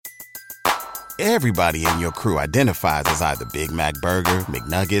Everybody in your crew identifies as either Big Mac Burger,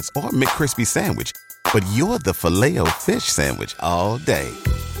 McNuggets, or McCrispy Sandwich. But you're the Filet-O-Fish Sandwich all day.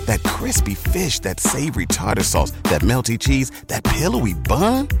 That crispy fish, that savory tartar sauce, that melty cheese, that pillowy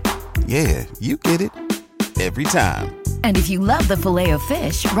bun. Yeah, you get it. Every time. And if you love the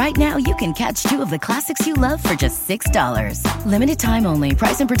Filet-O-Fish, right now you can catch two of the classics you love for just $6. Limited time only.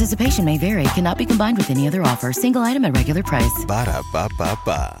 Price and participation may vary. Cannot be combined with any other offer. Single item at regular price.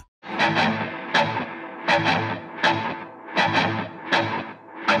 Ba-da-ba-ba-ba.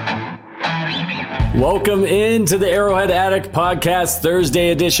 Welcome into the Arrowhead Addict Podcast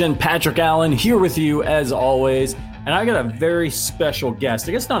Thursday edition. Patrick Allen here with you as always. And I got a very special guest.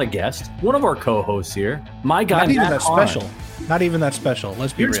 I guess not a guest. One of our co-hosts here. My guy, Not even Matt that Harmon. special. Not even that special.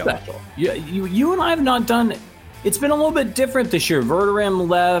 Let's be You're real. special. You and I have not done. It's been a little bit different this year. Verderam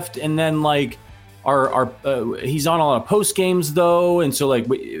left, and then like our he's on a lot of post games though, and so like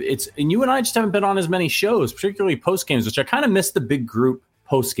and you and I just haven't been on as many shows, particularly post games, which I kind of miss the big group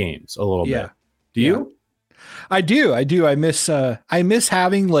post games a little bit. Do you? I do. I miss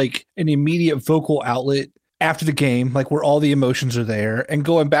having like an immediate vocal outlet after the game, like where all the emotions are there, and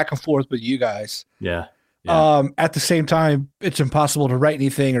going back and forth with you guys. Yeah. At the same time, it's impossible to write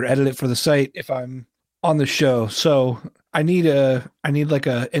anything or edit it for the site if I'm on the show. So I need like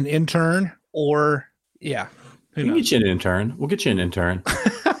an intern or We can get you an intern. We'll get you an intern.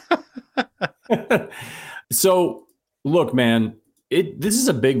 So look, man, this is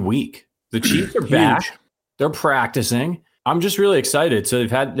a big week. The Chiefs are back. They're practicing. I'm just really excited. So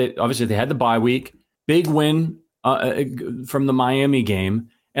obviously they had the bye week, big win from the Miami game.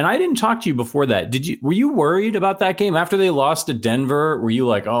 And I didn't talk to you before that. Were you worried about that game after they lost to Denver? Were you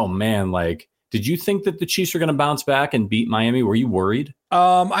like, oh man, like, did you think that the Chiefs were going to bounce back and beat Miami? Were you worried?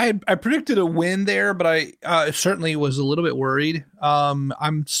 I predicted a win there, but I certainly was a little bit worried.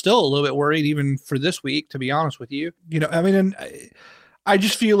 I'm still a little bit worried even for this week, to be honest with you. You know, I mean, I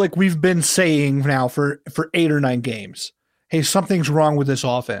just feel like we've been saying now for 8 or 9 games, hey, something's wrong with this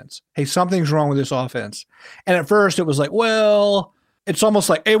offense. Hey, something's wrong with this offense. And at first it was like, well, it's almost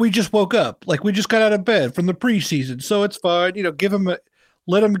like, hey, we just woke up. Like we just got out of bed from the preseason. So it's fine. You know,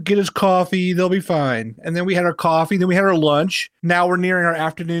 let him get his coffee. They'll be fine. And then we had our coffee. Then we had our lunch. Now we're nearing our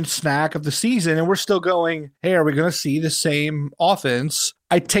afternoon snack of the season. And we're still going, hey, are we going to see the same offense?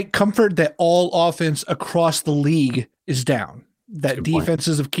 I take comfort that all offense across the league is down. That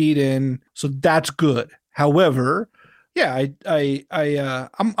defenses have keyed in, so that's good. However, yeah,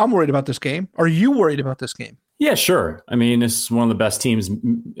 I'm worried about this game. Are you worried about this game? Yeah, sure. I mean, it's one of the best teams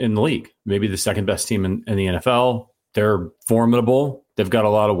in the league, maybe the second best team in the NFL. They're formidable. They've got a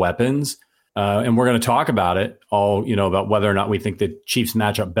lot of weapons, and we're going to talk about it all. You know, about whether or not we think the Chiefs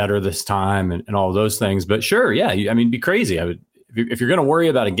match up better this time and all those things. But sure, yeah, I mean, be crazy. If you're going to worry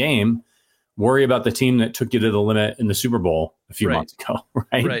about a game, worry about the team that took you to the limit in the Super Bowl a few months ago,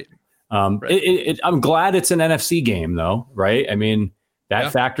 right? Right. I'm glad it's an NFC game, though, right? I mean,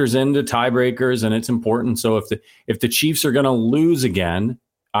 that factors into tiebreakers, and it's important. So if the Chiefs are going to lose again,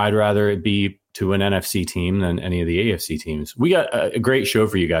 I'd rather it be to an NFC team than any of the AFC teams. We got a great show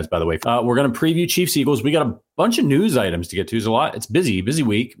for you guys, by the way. We're going to preview Chiefs Eagles. We got a bunch of news items to get to. There's a lot. It's busy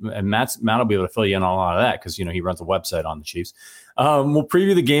week, and Matt will be able to fill you in on a lot of that because he runs a website on the Chiefs. We'll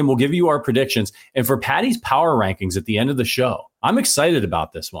preview the game. We'll give you our predictions. And for Patty's power rankings at the end of the show, I'm excited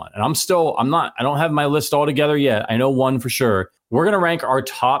about this one. And I don't have my list all together yet. I know one for sure. We're going to rank our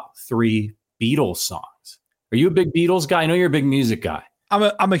top 3 Beatles songs. Are you a big Beatles guy? I know you're a big music guy.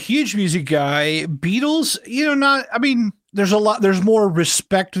 I'm a huge music guy. Beatles, there's more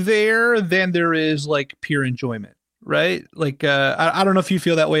respect there than there is like pure enjoyment, right? Like, I don't know if you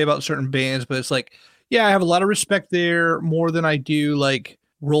feel that way about certain bands, but it's like, yeah, I have a lot of respect there more than I do like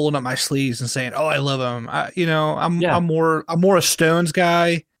rolling up my sleeves and saying, oh, I love them. I'm more a Stones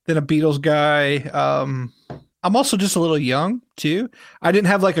guy than a Beatles guy. I'm also just a little young too. I didn't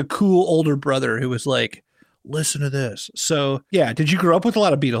have like a cool older brother who was like, listen to this. So yeah. Did you grow up with a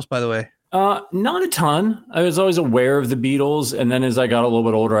lot of Beatles, by the way? Not a ton. I was always aware of the Beatles. And then as I got a little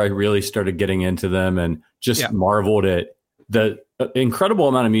bit older, I really started getting into them and just marveled at the incredible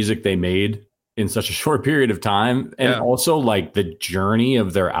amount of music they made in such a short period of time. And also like the journey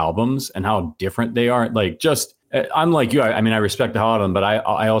of their albums and how different they are. Like just, I'm like you. I mean, I respect the hell out of them, but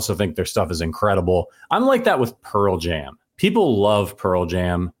I also think their stuff is incredible. I'm like that with Pearl Jam. People love Pearl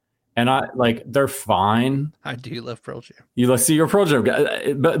Jam. And they're fine. I do love Pearl Jam. You're a Pearl Jam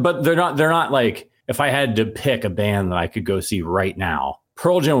guy, but they're not like, if I had to pick a band that I could go see right now,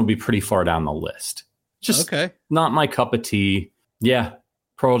 Pearl Jam would be pretty far down the list. Just not my cup of tea. Yeah,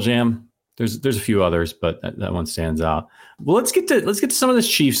 Pearl Jam. There's a few others, but that one stands out. Well, let's get to some of this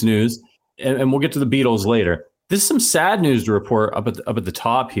Chiefs news. and we'll get to the Beatles later. This is some sad news to report up at the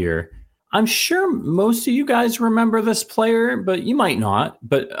top here. I'm sure most of you guys remember this player, but you might not.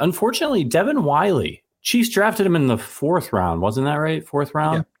 But unfortunately, Devin Wiley, Chiefs drafted him in the 4th round. Wasn't that right? 4th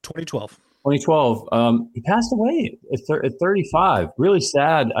round? Yeah, 2012. 2012. He passed away at 35. Really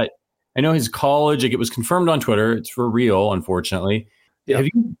sad. I know his college, like, it was confirmed on Twitter. It's for real, unfortunately. Yeah. Have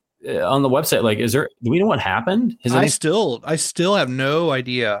you on the website, like, do we know what happened? I still have no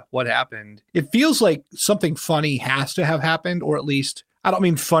idea what happened. It feels like something funny has to have happened, or at least, I don't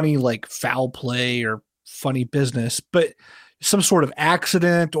mean funny like foul play or funny business, but some sort of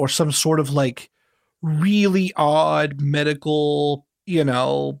accident or some sort of like really odd medical,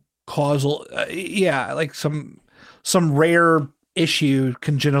 causal, like some rare issue,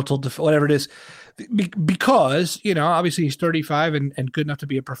 congenital, whatever it is. Because, obviously he's 35 and good enough to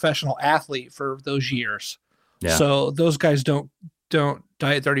be a professional athlete for those years. Yeah. So those guys don't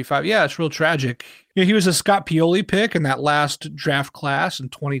die at 35. Yeah, it's real tragic. He was a Scott Pioli pick in that last draft class in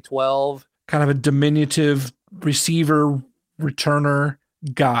 2012, kind of a diminutive receiver returner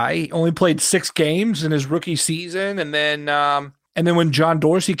guy. Only played 6 games in his rookie season. And then when John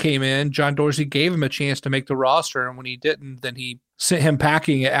Dorsey came in, John Dorsey gave him a chance to make the roster. And when he didn't, then he sent him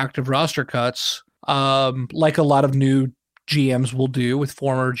packing at active roster cuts, like a lot of new GMs will do with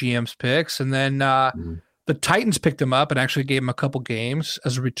former GMs picks. And then the Titans picked him up and actually gave him a couple games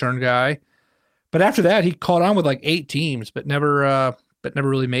as a return guy. But after that, he caught on with like 8 teams, but never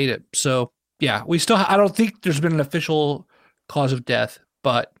really made it. So yeah, I don't think there's been an official cause of death,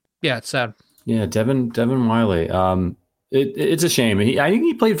 but yeah, it's sad. Yeah, Devin Wiley. It's a shame. I think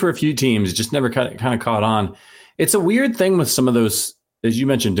he played for a few teams, just never kind of caught on. It's a weird thing with some of those, as you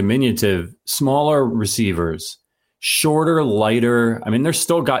mentioned, diminutive, smaller receivers, shorter, lighter. I mean, there's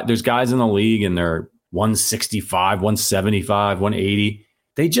guys in the league and they're 165, 175, 180.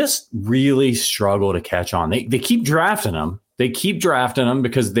 They just really struggle to catch on. They keep drafting them. They keep drafting them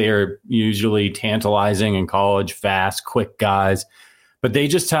because they're usually tantalizing in college, fast, quick guys, but they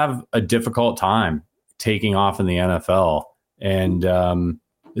just have a difficult time taking off in the NFL. And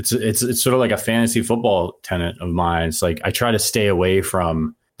it's sort of like a fantasy football tenet of mine. It's like I try to stay away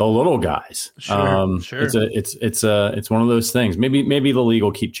from the little guys. Sure. It's one of those things. Maybe the league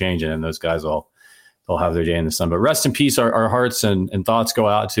will keep changing and those guys they'll have their day in the sun. But rest in peace. Our hearts and thoughts go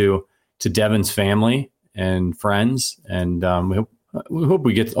out to Devin's family and friends. And we hope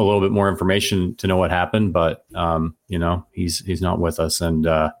we get a little bit more information to know what happened. But he's not with us, and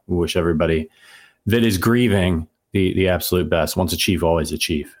we wish everybody that is grieving the absolute best. Once a Chief, always a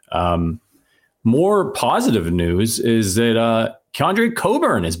Chief. More positive news is that Keandre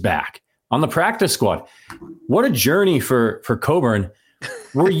Coburn is back on the practice squad. What a journey for Coburn.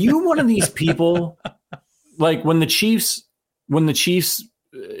 Were you one of these people, like when the Chiefs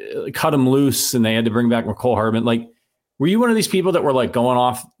cut him loose and they had to bring back McCole Hardman? Like, were you one of these people that were like going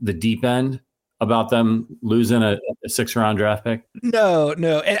off the deep end about them losing a 6th-round draft pick? No.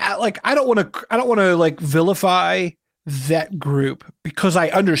 And I don't want to like vilify that group because I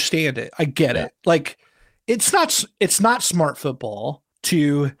understand it. I get it. Like it's not smart football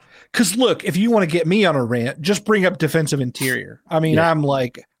to, because look, if you want to get me on a rant, just bring up defensive interior. I mean, I'm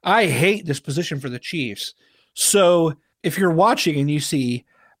like, I hate this position for the Chiefs. So if you're watching and you see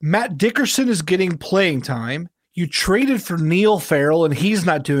Matt Dickerson is getting playing time, you traded for Neil Farrell and he's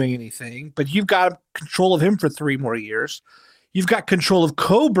not doing anything, but you've got control of him for 3 more years. You've got control of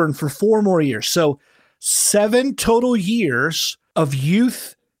Coburn for 4 more years. So 7 total years of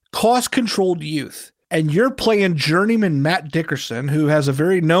youth, cost-controlled youth. And you're playing journeyman Matt Dickerson, who has a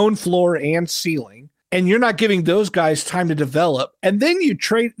very known floor and ceiling, and you're not giving those guys time to develop. And then you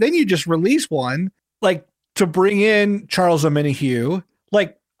just release one, like, to bring in Charles Omenihu.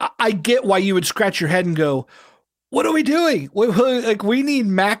 Like, I get why you would scratch your head and go, what are we doing? We need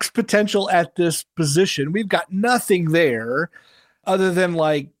max potential at this position. We've got nothing there other than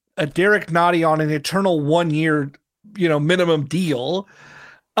like a Derek Nottie on an eternal 1-year, minimum deal.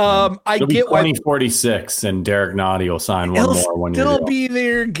 I get why 2046 and Derek Nottie will sign one more 1 year. He'll be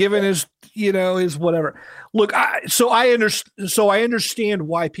there given his whatever. Look, I understand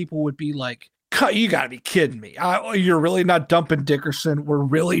why people would be like, you got to be kidding me. You're really not dumping Dickerson. We're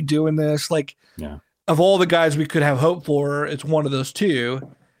really doing this. Like, yeah. Of all the guys we could have hope for, it's one of those 2.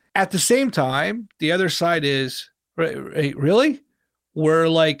 At the same time, the other side is, really?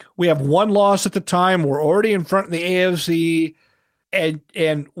 We have 1 loss at the time. We're already in front of the AFC,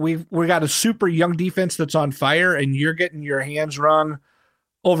 and we got a super young defense that's on fire, and you're getting your hands wrung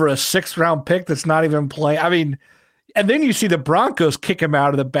over a 6th-round pick that's not even playing. I mean, and then you see the Broncos kick him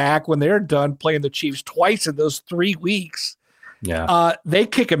out of the back when they're done playing the Chiefs twice in those 3 weeks. They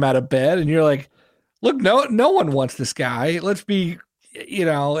kick him out of bed, and you're like, look, no one wants this guy. Let's be,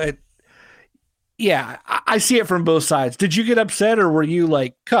 I see it from both sides. Did you get upset, or were you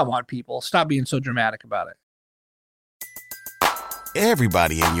like, come on, people, stop being so dramatic about it?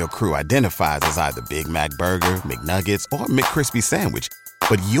 Everybody in your crew identifies as either Big Mac Burger, McNuggets, or McCrispy Sandwich.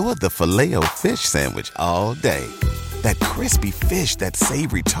 But you're the Filet-O-Fish Sandwich all day. That crispy fish, that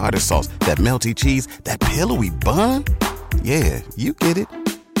savory tartar sauce, that melty cheese, that pillowy bun. Yeah, you get it.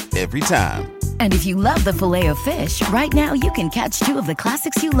 Every time. And if you love the Filet-O-Fish, right now you can catch 2 of the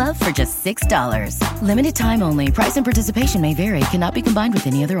classics you love for just $6. Limited time only. Price and participation may vary. Cannot be combined with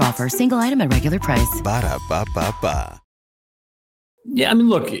any other offer. Single item at regular price. Ba-da-ba-ba-ba. Yeah, I mean,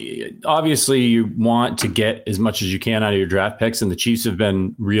 look, obviously you want to get as much as you can out of your draft picks, and the Chiefs have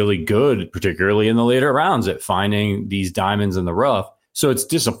been really good, particularly in the later rounds, at finding these diamonds in the rough. So it's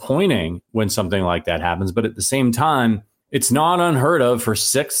disappointing when something like that happens, but at the same time, it's not unheard of for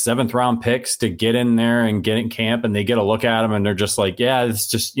 6th, 7th round picks to get in there and get in camp, and they get a look at them and they're just like, yeah, it's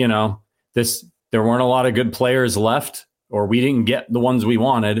just, there weren't a lot of good players left, or we didn't get the ones we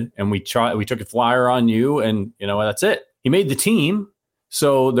wanted, and we took a flyer on you, and that's it. He made the team,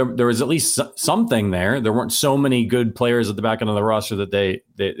 so there was at least something there. There weren't so many good players at the back end of the roster that they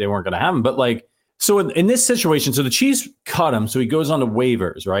weren't going to have him. But so in this situation, so the Chiefs cut him, so he goes on to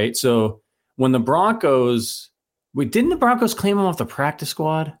waivers, right? So when the Broncos, didn't the Broncos claim him off the practice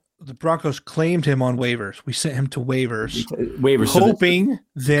squad? The Broncos claimed him on waivers. We sent him to waivers, hoping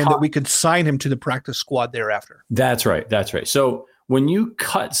that we could sign him to the practice squad thereafter. That's right. So when you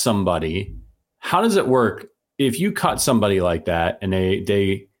cut somebody, how does it work? If you cut somebody like that and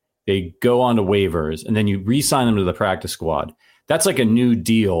they go on to waivers and then you re-sign them to the practice squad, that's like a new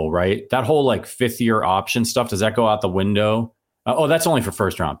deal, right? That whole 5th year option stuff, does that go out the window? That's only for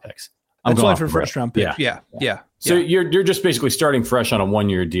first round picks. That's only for first round picks. Yeah. So you're just basically starting fresh on a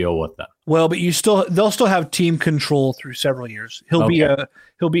 1-year deal with them. Well, but they'll still have team control through several years. He'll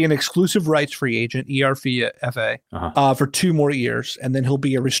be an exclusive rights free agent, ERFA, for 2 more years, and then he'll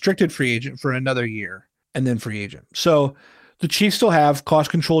be a restricted free agent for another year, and then free agent. So the Chiefs still have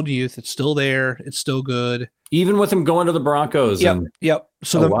cost controlled youth. It's still there. It's still good. Even with him going to the Broncos. Yep.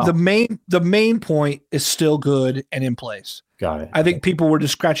 So the main point is still good and in place. Got it. I think people were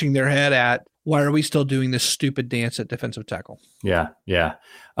just scratching their head at, why are we still doing this stupid dance at defensive tackle? Yeah.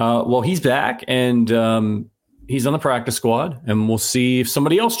 Well, he's back, and he's on the practice squad, and we'll see if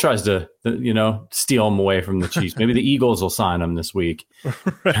somebody else tries to, steal him away from the Chiefs. Maybe the Eagles will sign him this week.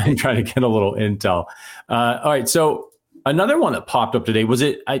 Right. And try to get a little intel. All right. So another one that popped up today, was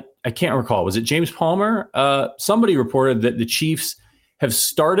it, I can't recall, was it James Palmer? Somebody reported that the Chiefs have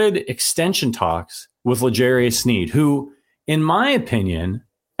started extension talks with L'Jarius Sneed, who, in my opinion,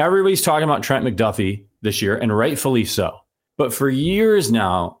 everybody's talking about Trent McDuffie this year, and rightfully so. But for years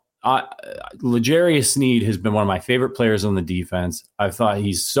now, L'Jarius Sneed has been one of my favorite players on the defense. I've thought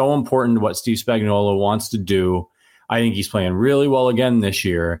he's so important to what Steve Spagnuolo wants to do. I think he's playing really well again this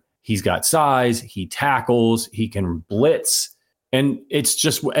year. He's got size, he tackles, he can blitz. And it's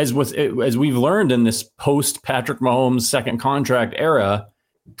just as we've learned in this post Patrick Mahomes second contract era,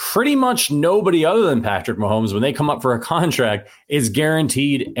 pretty much nobody other than Patrick Mahomes, when they come up for a contract, is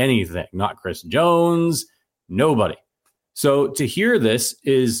guaranteed anything. Not Chris Jones, nobody. So to hear this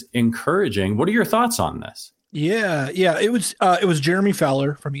is encouraging. What are your thoughts on this? Yeah. It was Jeremy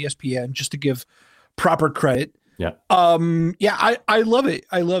Fowler from ESPN, just to give proper credit. Yeah. I love it.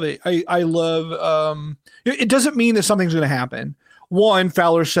 I love it doesn't mean that something's going to happen. One,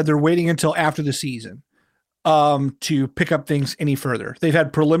 Fowler said they're waiting until after the season to pick up things any further. They've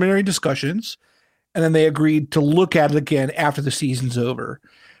had preliminary discussions, and then they agreed to look at it again after the season's over.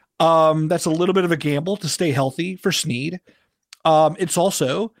 That's a little bit of a gamble to stay healthy for Sneed. It's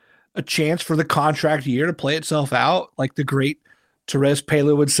also a chance for the contract year to play itself out. Like the great Therese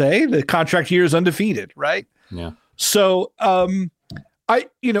Pele would say, the contract year is undefeated, right? Yeah. So,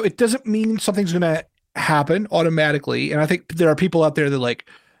 it doesn't mean something's going to happen automatically. And I think there are people out there that like,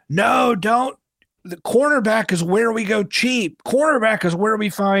 no, don't. The cornerback is where we go cheap. Cornerback is where we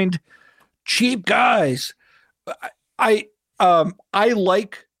find cheap guys. I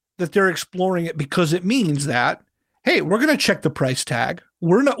like that they're exploring it, because it means that, hey, we're going to check the price tag.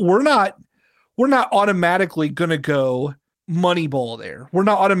 We're not automatically going to go Moneyball there. We're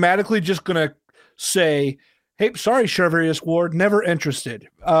not automatically just going to say, hey, sorry, Charvarius Ward, never interested.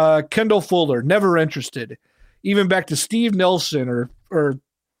 Kendall Fuller, never interested. Even back to Steve Nelson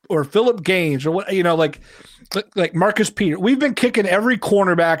or Philip Gaines, or what, like Marcus Peters. We've been kicking every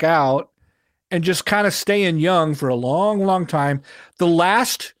cornerback out and just kind of staying young for a long, long time. The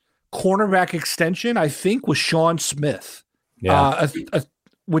last cornerback extension, I think, was Sean Smith. Yeah.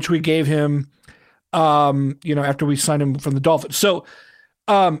 Which we gave him, after we signed him from the Dolphins. So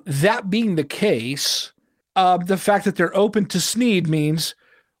that being the case, the fact that they're open to Snead means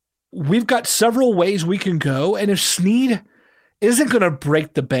we've got several ways we can go. And if Snead isn't going to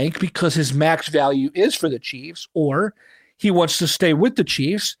break the bank because his max value is for the Chiefs, or he wants to stay with the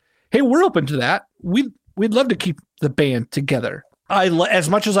Chiefs, hey, we're open to that. We'd love to keep the band together. As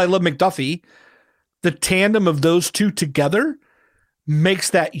much as I love McDuffie, the tandem of those two together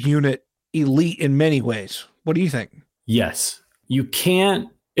makes that unit elite in many ways. What do you think? Yes. You can't.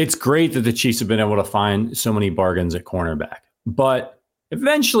 It's great that the Chiefs have been able to find so many bargains at cornerback, but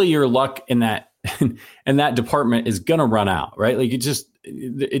eventually your luck in that department is going to run out, right? Like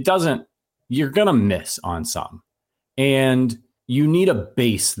it doesn't, you're going to miss on some, and you need a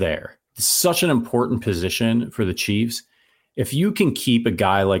base there. It's such an important position for the Chiefs. If you can keep a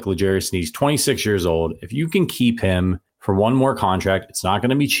guy like L'Jarius Sneed, he's 26 years old, if you can keep him for one more contract, it's not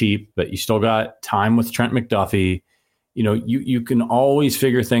going to be cheap, but you still got time with Trent McDuffie. You can always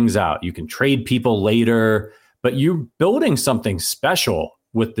figure things out. You can trade people later, but you're building something special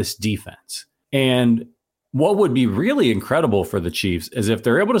with this defense. And what would be really incredible for the Chiefs is if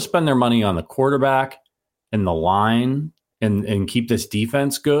they're able to spend their money on the quarterback and the line and keep this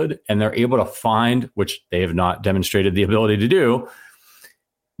defense good, and they're able to find, which they have not demonstrated the ability to do,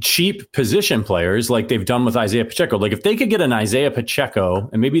 cheap position players like they've done with Isaiah Pacheco. Like if they could get an Isaiah Pacheco,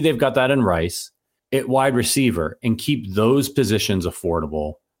 and maybe they've got that in Rice, at wide receiver, and keep those positions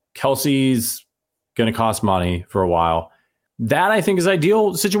affordable. Kelsey's going to cost money for a while. That, I think, is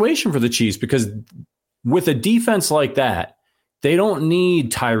ideal situation for the Chiefs, because with a defense like that, they don't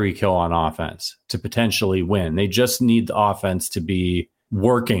need Tyreek Hill on offense to potentially win. They just need the offense to be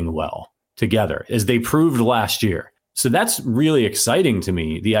working well together, as they proved last year. So that's really exciting to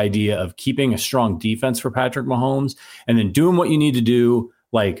me, the idea of keeping a strong defense for Patrick Mahomes and then doing what you need to do,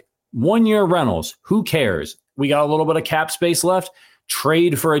 like 1 year rentals. Who cares? We got a little bit of cap space left.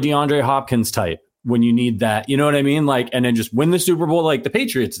 Trade for a DeAndre Hopkins type when you need that. You know what I mean? Like, and then just win the Super Bowl like the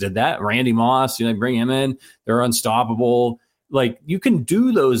Patriots did that. Randy Moss, bring him in. They're unstoppable. Like, you can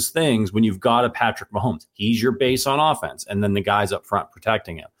do those things when you've got a Patrick Mahomes. He's your base on offense, and then the guys up front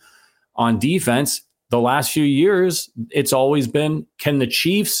protecting him. On defense, the last few years, it's always been, can the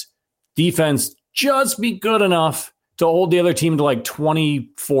Chiefs defense just be good enough to hold the other team to like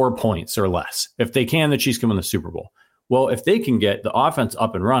 24 points or less? If they can, the Chiefs can win the Super Bowl. Well, if they can get the offense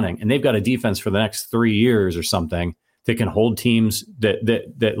up and running, and they've got a defense for the next 3 years or something that can hold teams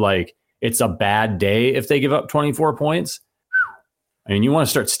that like it's a bad day if they give up 24 points. I mean, you want to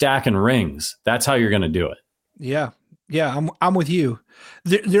start stacking rings. That's how you're going to do it. Yeah. I'm with you.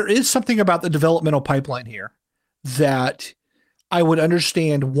 There is something about the developmental pipeline here that I would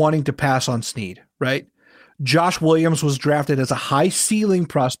understand wanting to pass on Snead, right? Josh Williams was drafted as a high ceiling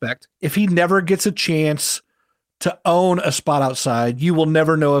prospect. If he never gets a chance to own a spot outside, you will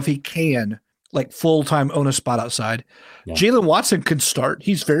never know if he can like full-time own a spot outside. Yeah. Jalen Watson can start.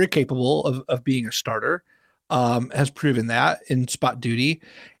 He's very capable of being a starter. Has proven that in spot duty.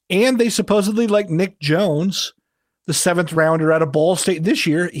 And they supposedly like Nick Jones, the 7th rounder out of Ball State this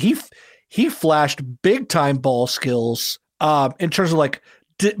year. He flashed big time ball skills in terms of like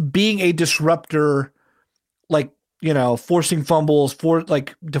being a disruptor, like, forcing fumbles, for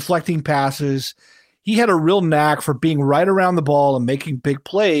like deflecting passes. He had a real knack for being right around the ball and making big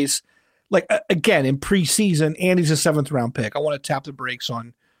plays. Like, again, in preseason, and he's a 7th round pick. I want to tap the brakes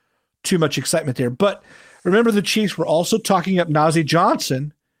on too much excitement there. But remember, the Chiefs were also talking up Najee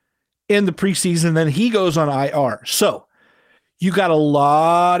Johnson in the preseason, then he goes on IR. So you got a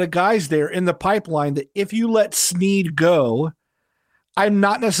lot of guys there in the pipeline that if you let Snead go, I'm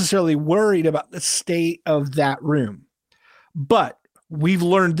not necessarily worried about the state of that room. But we've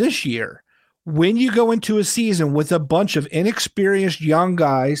learned this year, when you go into a season with a bunch of inexperienced young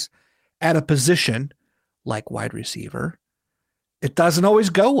guys at a position like wide receiver, it doesn't always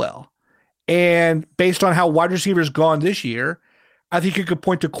go well. And based on how wide receivers gone this year, I think you could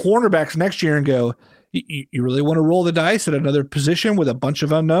point to cornerbacks next year and go, you really want to roll the dice at another position with a bunch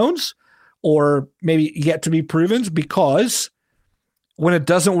of unknowns or maybe yet to be proven, because when it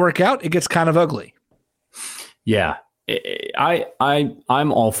doesn't work out, it gets kind of ugly. Yeah.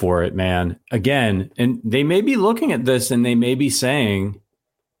 I'm all for it, man. Again, and they may be looking at this and they may be saying,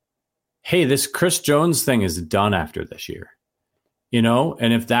 hey, this Chris Jones thing is done after this year.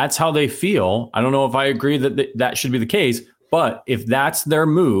 And if that's how they feel, I don't know if I agree that that should be the case, but if that's their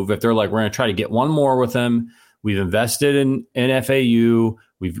move, if they're like, we're going to try to get one more with him, we've invested in FAU,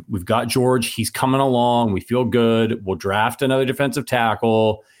 we've got George, he's coming along, we feel good, we'll draft another defensive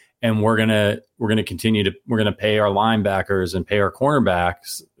tackle, and we're gonna pay our linebackers and pay our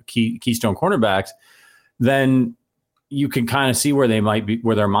cornerbacks, keystone cornerbacks, then you can kind of see where they might be,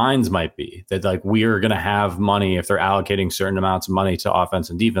 where their minds might be, that like we are going to have money if they're allocating certain amounts of money to offense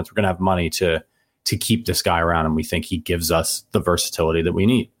and defense. We're going to have money to keep this guy around, and we think he gives us the versatility that we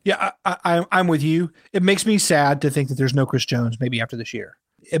need. Yeah, I'm with you. It makes me sad to think that there's no Chris Jones maybe after this year.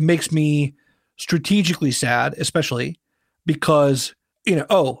 It makes me strategically sad, especially because,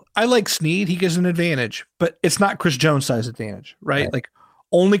 I like Snead. He gives an advantage, but it's not Chris Jones size advantage, right? Like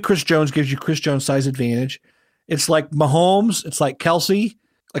only Chris Jones gives you Chris Jones size advantage. It's like Mahomes. It's like Kelsey,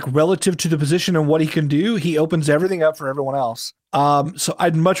 like relative to the position and what he can do, he opens everything up for everyone else. So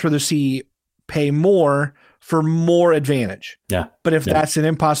I'd much rather see pay more for more advantage. Yeah. But if that's an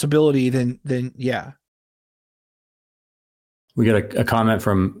impossibility, then yeah. We got a comment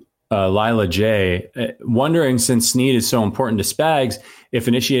from Lila J, wondering, since Snead is so important to Spags, if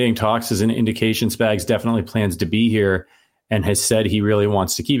initiating talks is an indication Spags definitely plans to be here and has said he really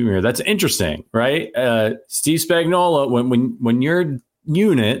wants to keep him here. That's interesting, right? Steve Spagnuolo, when your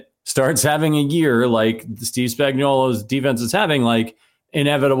unit starts having a year like Steve Spagnuolo's defense is having, like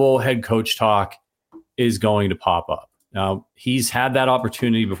inevitable head coach talk is going to pop up. Now, he's had that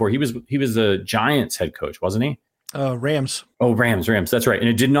opportunity before. He was the Giants head coach, wasn't he? Rams. Oh, Rams. That's right. And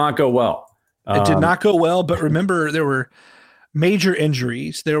it did not go well. It did not go well, but remember there were major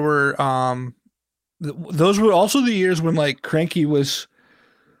injuries. There were those were also the years when like Cranky was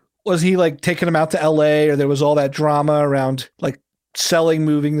he like taking him out to LA, or there was all that drama around like selling,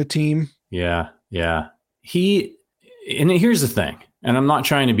 moving the team. Yeah. And here's the thing, and I'm not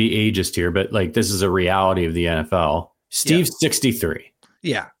trying to be ageist here, but like this is a reality of the NFL. Steve's 63.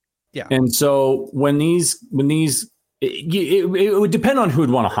 Yeah. And so when these it would depend on who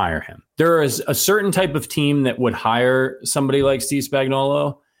would want to hire him. There is a certain type of team that would hire somebody like Steve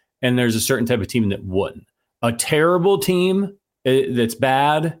Spagnuolo, and there's a certain type of team that wouldn't. A terrible team that's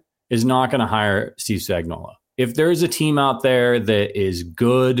bad is not going to hire Steve Spagnuolo. If there's a team out there that is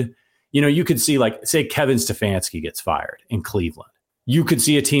good, you could see, like, say Kevin Stefanski gets fired in Cleveland. You could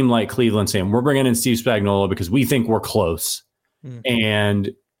see a team like Cleveland saying, we're bringing in Steve Spagnuolo because we think we're close.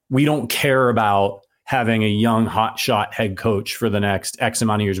 And we don't care about having a young hotshot head coach for the next X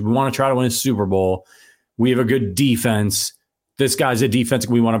amount of years. We want to try to win a Super Bowl. We have a good defense. This guy's a defense.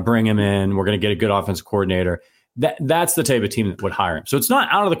 We want to bring him in. We're going to get a good offensive coordinator. That's the type of team that would hire him. So it's not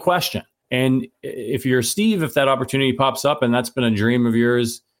out of the question. And if you're Steve, if that opportunity pops up and that's been a dream of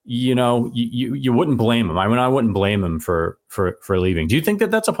yours, you wouldn't blame him. I mean, I wouldn't blame him for leaving. Do you think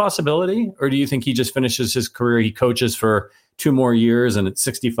that that's a possibility? Or do you think he just finishes his career, he coaches for 2 more years, and at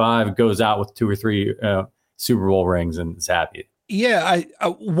 65 goes out with 2 or 3 Super Bowl rings and is happy? Yeah, I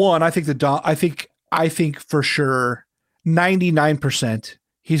think for sure 99%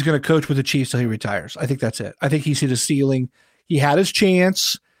 he's going to coach with the Chiefs till he retires. I think that's it. I think he's hit his ceiling. He had his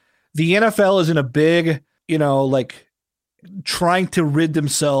chance. The NFL is in a big, like trying to rid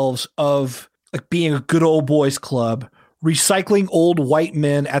themselves of like being a good old boys club. Recycling old white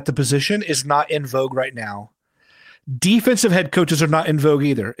men at the position is not in vogue right now. Defensive head coaches are not in vogue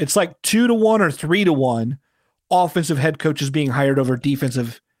either. It's like 2-1 or 3-1 offensive head coaches being hired over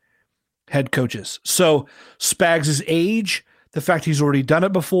defensive head coaches. So Spags' age, the fact he's already done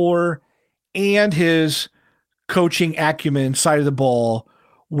it before, and his coaching acumen side of the ball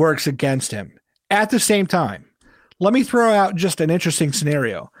works against him. At the same time, let me throw out just an interesting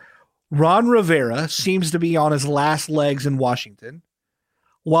scenario. Ron Rivera seems to be on his last legs in Washington,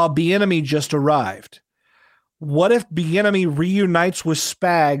 while Bieniemy just arrived. What if Bieniemy reunites with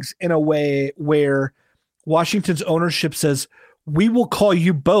Spags in a way where Washington's ownership says, we will call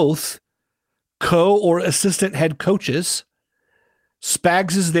you both co or assistant head coaches.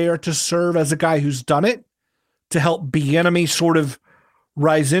 Spags is there to serve as a guy who's done it, to help Bieniemy sort of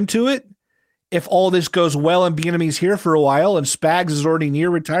rise into it. If all this goes well and Bieniemy's here for a while and Spags is already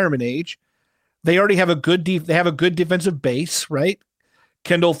near retirement age, they already have a good defensive base, right?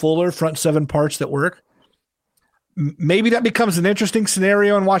 Kendall Fuller, front 7 parts that work. Maybe that becomes an interesting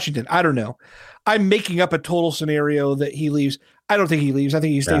scenario in Washington. I don't know. I'm making up a total scenario that he leaves. I don't think he leaves. I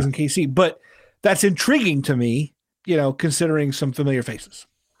think he stays in KC, but that's intriguing to me, considering some familiar faces.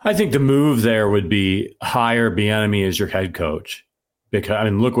 I think the move there would be hire Bieniemy as your head coach, because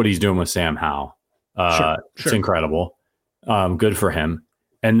look what he's doing with Sam Howell. Sure. It's incredible. Good for him.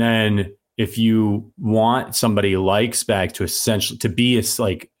 And then if you want somebody like Spags to be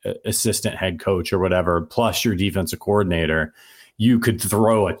assistant head coach or whatever, plus your defensive coordinator, you could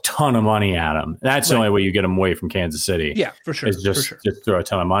throw a ton of money at him. That's the only way you get him away from Kansas City. Yeah, for sure. Is just throw a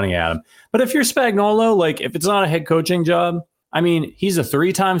ton of money at him. But if you're Spagnuolo, like if it's not a head coaching job, I mean, he's a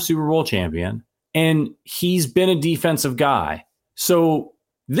 3-time Super Bowl champion, and he's been a defensive guy. So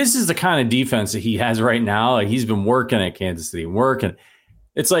this is the kind of defense that he has right now. Like, he's been working at Kansas City, working.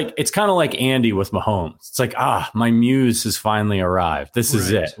 It's kind of like Andy with Mahomes. It's like, my muse has finally arrived. This is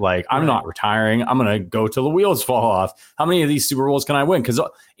it. Like, I'm not retiring. I'm going to go till the wheels fall off. How many of these Super Bowls can I win? Because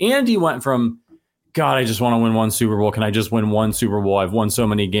Andy went from, God, I just want to win one Super Bowl. Can I just win one Super Bowl? I've won so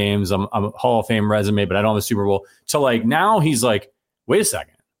many games. I'm a Hall of Fame resume, but I don't have a Super Bowl. To like, now he's like, wait a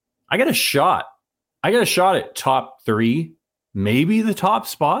second. I got a shot. At top 3, maybe the top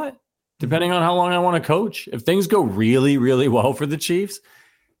spot, depending on how long I want to coach. If things go really, really well for the Chiefs,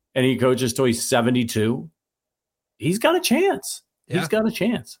 and he coaches till he's 72, he's got a chance. Yeah. He's got a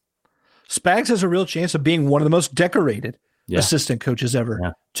chance. Spags has a real chance of being one of the most decorated assistant coaches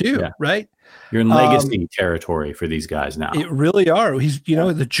ever, too, right? You're in legacy territory for these guys now. It really are. He's,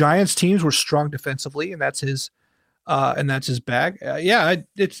 the Giants teams were strong defensively, and that's his bag.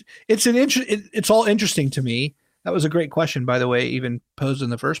 It's all interesting to me. That was a great question, by the way, even posed in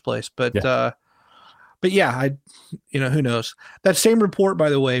the first place. But who knows? That same report, by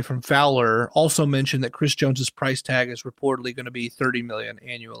the way, from Fowler also mentioned that Chris Jones's price tag is reportedly going to be $30 million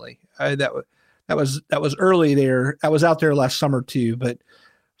annually. That was early there. That was out there last summer too, but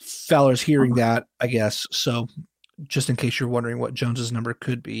Fowler's hearing that, I guess. So just in case you're wondering what Jones's number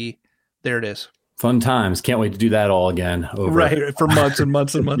could be, there it is. Fun times. Can't wait to do that all again. Right. For months and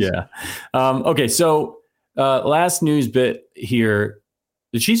months and months. Yeah. Okay. So last news bit here,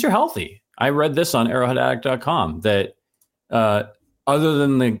 the Chiefs are healthy. I read this on arrowheadaddict.com that other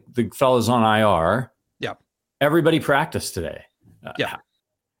than the fellas on IR, everybody practiced today.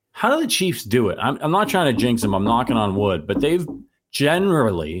 How do the Chiefs do it? I'm not trying to jinx them. I'm knocking on wood, but they've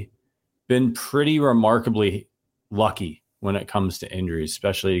generally been pretty remarkably lucky when it comes to injuries,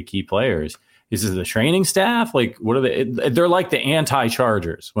 especially to key players. Is it the training staff? Like, what are they? They're like the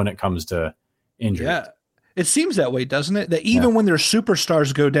anti-Chargers when it comes to injuries. Yeah, it seems that way, doesn't it? That even when their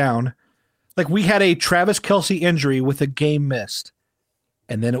superstars go down, like we had a Travis Kelce injury with a game missed,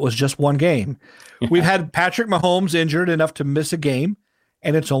 and then it was just one game. Yeah. We've had Patrick Mahomes injured enough to miss a game,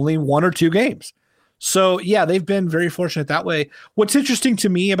 and it's only 1 or 2 games. So, they've been very fortunate that way. What's interesting to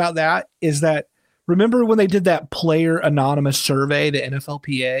me about that is that, remember when they did that player anonymous survey, the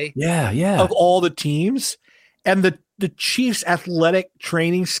NFLPA? Yeah. Of all the teams, and the Chiefs athletic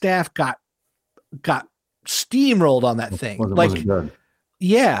training staff got steamrolled on that thing. Wasn't good.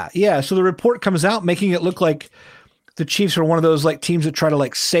 Yeah. So the report comes out making it look like the Chiefs are one of those like teams that try to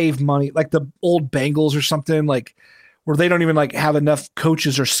like save money, like the old Bengals or something, like where they don't even like have enough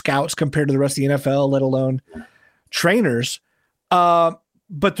coaches or scouts compared to the rest of the NFL, let alone trainers.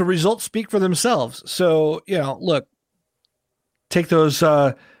 But the results speak for themselves. So, look, take those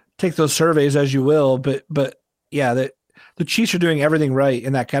surveys as you will, but the Chiefs are doing everything right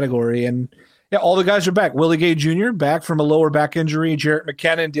in that category. And all the guys are back. Willie Gay Jr. back from a lower back injury. Jarrett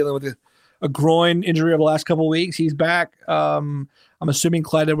McKinnon dealing with a groin injury over the last couple of weeks. He's back. I'm assuming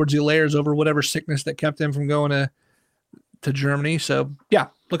Clyde Edwards-Helaire is over whatever sickness that kept him from going to Germany. So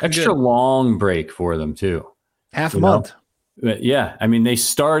looking extra good. Long break for them too. Half a month. Yeah. I mean, they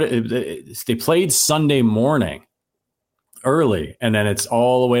played Sunday morning early, and then it's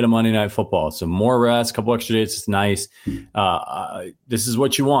all the way to Monday Night Football. So more rest, a couple extra days. It's nice. This is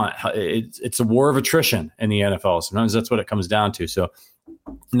what you want. It's a war of attrition in the NFL. Sometimes that's what it comes down to. So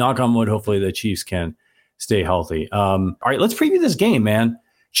knock on wood, hopefully the Chiefs can stay healthy. All right, let's preview this game, man.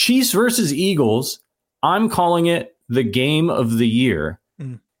 Chiefs versus Eagles. I'm calling it the game of the year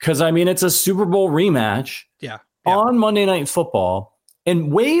because, it's a Super Bowl rematch on Monday Night Football.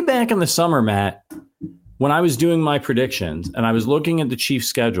 And way back in the summer, Matt, when I was doing my predictions and I was looking at the Chiefs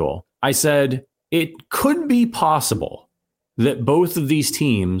schedule, I said it could be possible that both of these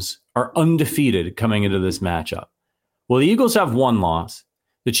teams are undefeated coming into this matchup. Well, the Eagles have 1 loss.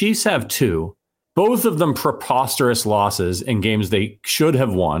 The Chiefs have 2. Both of them preposterous losses in games they should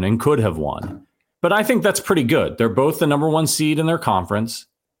have won and could have won. But I think that's pretty good. They're both the number 1 seed in their conference,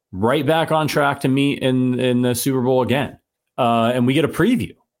 right back on track to meet in the Super Bowl again. And we get a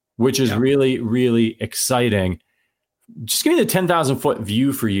preview, which is really, really exciting. Just give me the 10,000 foot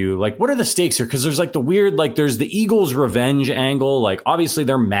view for you. Like, what are the stakes here? Because there's like the weird, like there's the Eagles revenge angle. Like, obviously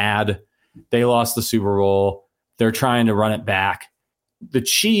they're mad. They lost the Super Bowl. They're trying to run it back. The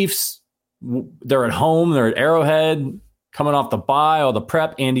Chiefs, they're at home. They're at Arrowhead, coming off the bye, all the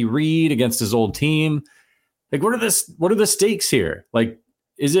prep. Andy Reid against his old team. Like, what are the stakes here? Like,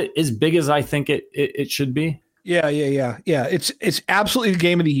 is it as big as I think it should be? Yeah. It's absolutely the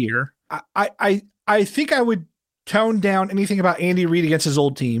game of the year. I think I would tone down anything about Andy Reid against his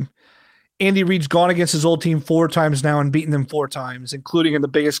old team. Andy Reid's gone against his old team 4 times now and beaten them 4 times, including in the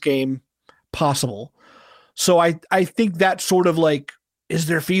biggest game possible. So I think that sort of like, is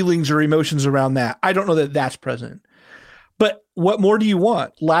there feelings or emotions around that? I don't know that that's present. But what more do you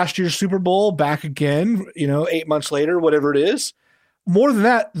want? Last year's Super Bowl back again, 8 months later, whatever it is. More than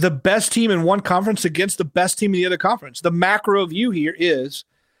that, the best team in one conference against the best team in the other conference. The macro view here is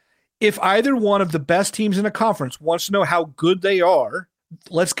if either one of the best teams in a conference wants to know how good they are,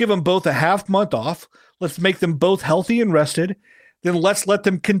 let's give them both a half month off. Let's make them both healthy and rested. Then let's let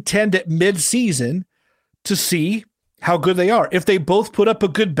them contend at mid-season to see how good they are. If they both put up a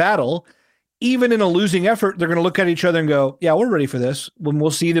good battle, even in a losing effort, they're going to look at each other and go, yeah, we're ready for this when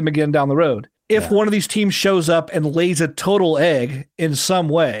we'll see them again down the road. If one of these teams shows up and lays a total egg in some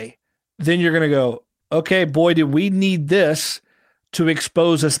way, then you're going to go, okay, boy, do we need this to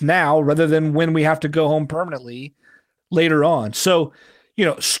expose us now rather than when we have to go home permanently later on. So,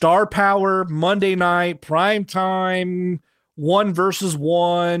 star power, Monday night, prime time, 1 versus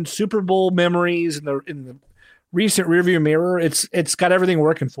 1, Super Bowl memories in the recent rearview mirror. It's got everything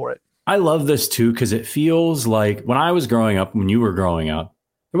working for it. I love this too because it feels like when I was growing up, when you were growing up,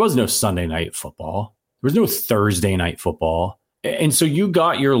 there was no Sunday night football. There was no Thursday night football. And so you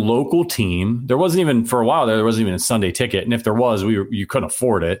got your local team. There wasn't even, for a while there wasn't even a Sunday ticket. And if there was, you couldn't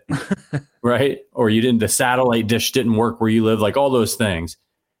afford it, right? Or the satellite dish didn't work where you live, like all those things.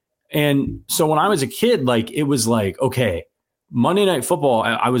 And so when I was a kid, like it was like, okay, Monday Night Football,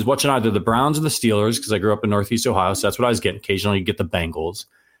 I was watching either the Browns or the Steelers because I grew up in Northeast Ohio. So that's what I was getting. Occasionally you get the Bengals.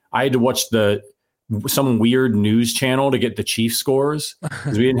 I had to watch some weird news channel to get the Chiefs scores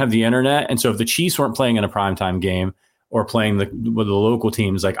because we didn't have the internet. And so if the Chiefs weren't playing in a primetime game or playing with the local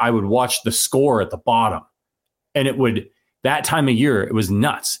teams, like I would watch the score at the bottom. And that time of year, it was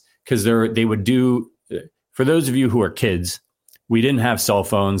nuts because they would do, for those of you who are kids, we didn't have cell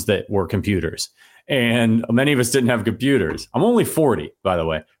phones that were computers. And many of us didn't have computers. I'm only 40, by the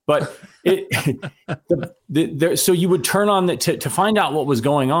way. But so you would turn on to find out what was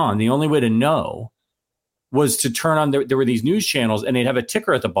going on. The only way to know was to turn on. There were these news channels, and they'd have a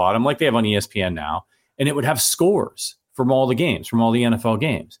ticker at the bottom, like they have on ESPN now, and it would have scores from all the games, from all the NFL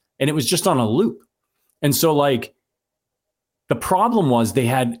games, and it was just on a loop. And so, like, the problem was they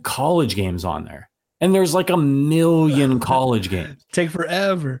had college games on there. And there's like a million college games. Take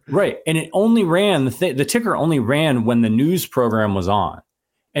forever. Right. And it only ran, the ticker only ran when the news program was on.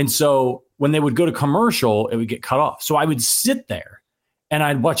 And so when they would go to commercial, it would get cut off. So I would sit there and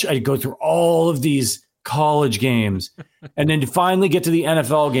I'd go through all of these college games and then finally get to the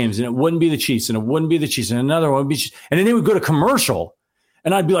NFL games, and it wouldn't be the Chiefs, and it wouldn't be the Chiefs, and another one would be Chiefs. And then they would go to commercial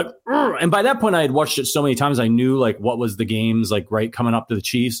and I'd be like, "Ugh." And by that point I had watched it so many times, I knew like what was the games like right coming up to the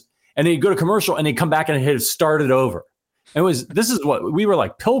Chiefs. And they'd go to commercial and they'd come back and it had started over. This is what we were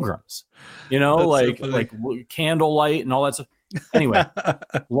like pilgrims, like candlelight and all that stuff. Anyway,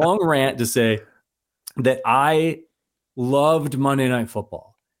 long rant to say that I loved Monday Night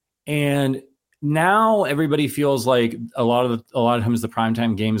Football. And now everybody feels like a lot of times the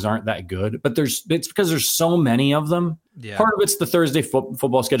primetime games aren't that good, but it's because there's so many of them. Yeah. Part of it's the Thursday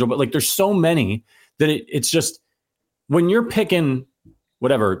football schedule, but like there's so many that it's just when you're picking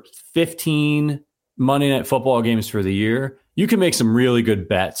 15 Monday Night Football games for the year, you can make some really good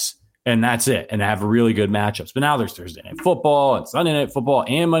bets, and that's it, and have really good matchups. But now there's Thursday Night Football and Sunday Night Football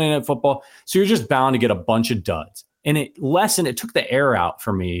and Monday Night Football, so you're just bound to get a bunch of duds. And it took the air out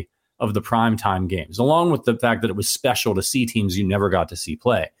for me of the primetime games, along with the fact that it was special to see teams you never got to see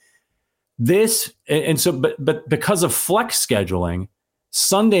play. But because of flex scheduling,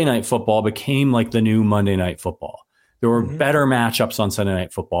 Sunday Night Football became like the new Monday Night Football. There were better matchups on Sunday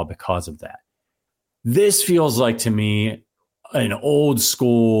Night Football because of that. This feels like to me an old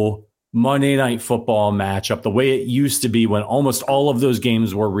school Monday Night Football matchup, the way it used to be when almost all of those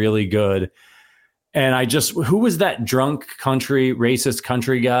games were really good. And who was that drunk racist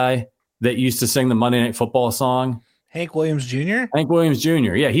country guy that used to sing the Monday Night Football song? Hank Williams Jr.? Hank Williams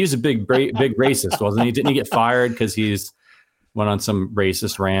Jr. Yeah, he was a big racist, wasn't he? Didn't he get fired because went on some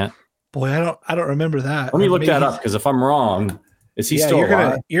racist rant? Boy, I don't remember that. Let me look that up, because if I'm wrong, is he still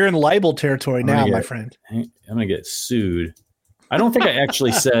alive? You're in libel territory now, my friend. I'm going to get sued. I don't think I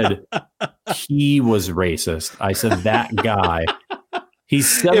actually said he was racist. I said that guy.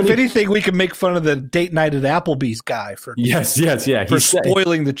 He's if anything, we can make fun of the date night at Applebee's guy for for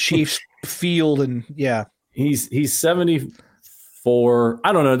spoiling the Chiefs field, and he's 74.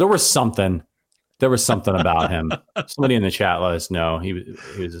 I don't know. There was something about him. Somebody in the chat let us know. He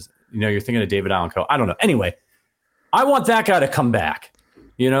was. You're thinking of David Allen Coe. I don't know. Anyway, I want that guy to come back.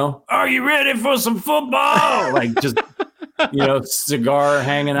 Are you ready for some football? Like, just cigar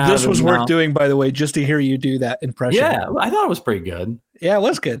hanging out. This was worth doing, by the way, just to hear you do that impression. Yeah, I thought it was pretty good. Yeah, it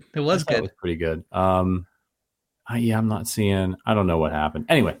was good. It was good. It was pretty good. I'm not seeing. I don't know what happened.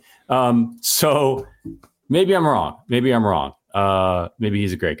 Anyway, so maybe I'm wrong. Maybe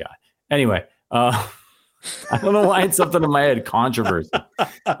he's a great guy. Anyway, I don't know why it's something in my head. Controversy.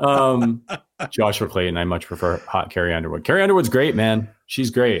 Joshua Clayton. I much prefer hot Carrie Underwood. Carrie Underwood's great, man. She's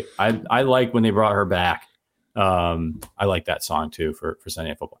great. I like when they brought her back. I like that song too for Sunday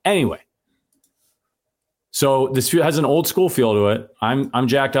Night Football. Anyway, so this has an old school feel to it. I'm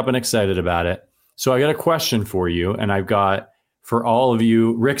jacked up and excited about it. So I got a question for you, and I've got for all of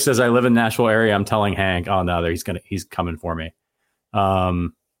you. Rick says I live in Nashville area. I'm telling Hank. Oh no, he's coming for me.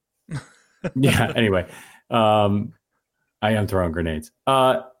 Yeah. Anyway, I am throwing grenades.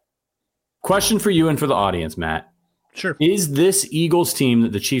 Question for you and for the audience, Matt. Sure. Is this Eagles team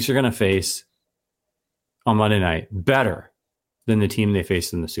that the Chiefs are going to face on Monday night better than the team they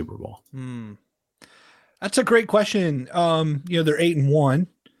faced in the Super Bowl? That's a great question. They're 8-1.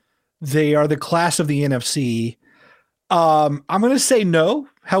 They are the class of the NFC. I'm going to say no.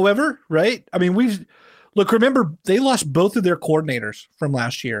 However, right? I mean, remember they lost both of their coordinators from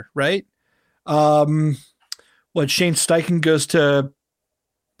last year, right? Shane Steichen goes to,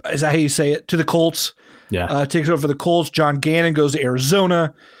 is that how you say it? To the Colts. Yeah. Takes over for the Colts. John Gannon goes to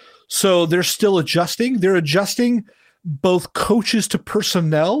Arizona. So they're still adjusting. They're adjusting both coaches to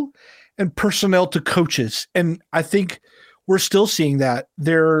personnel and personnel to coaches. And I think we're still seeing that.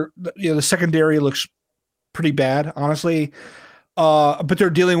 The secondary looks pretty bad, honestly. But they're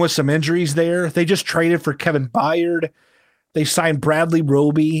dealing with some injuries there. They just traded for Kevin Byard. They signed Bradley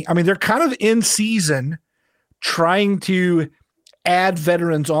Roby. I mean, they're kind of in season trying to add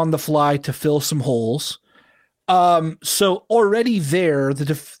veterans on the fly to fill some holes. So already there,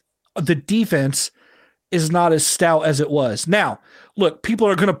 the defense is not as stout as it was. Now, look, people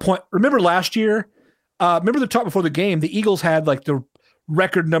are going to point. Remember last year? Remember the talk before the game? The Eagles had like the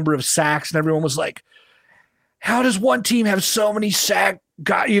record number of sacks, and everyone was like, "How does one team have so many sacks?"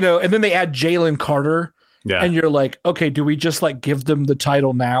 And then they add Jalen Carter, and you're like, "Okay, do we just like give them the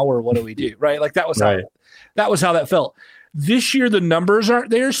title now, or what do we do?" Right? Like that was how that felt. This year, the numbers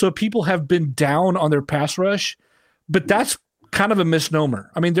aren't there, so people have been down on their pass rush, but that's kind of a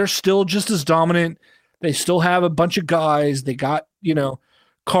misnomer. I mean, they're still just as dominant. They still have a bunch of guys. They got,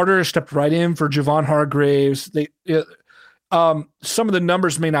 Carter stepped right in for Javon Hargraves. Some of the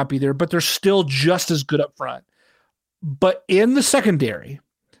numbers may not be there, but they're still just as good up front. But in the secondary,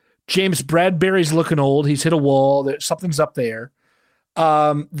 James Bradbury's looking old. He's hit a wall. Something's up there.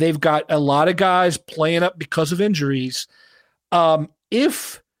 They've got a lot of guys playing up because of injuries.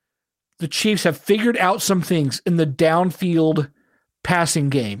 If the Chiefs have figured out some things in the downfield passing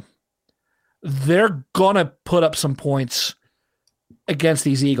game, they're going to put up some points against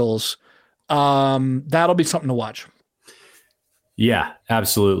these Eagles. That'll be something to watch. Yeah,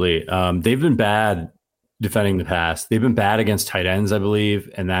 absolutely. They've been bad defending the pass. They've been bad against tight ends, I believe,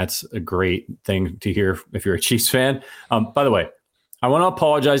 and that's a great thing to hear if you're a Chiefs fan. By the way, I want to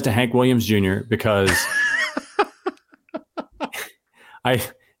apologize to Hank Williams Jr. because I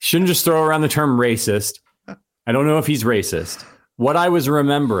shouldn't just throw around the term racist. I don't know if he's racist. What I was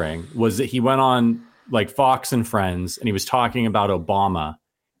remembering was that he went on like Fox and Friends and he was talking about Obama,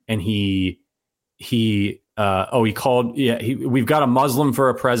 and we've got a Muslim for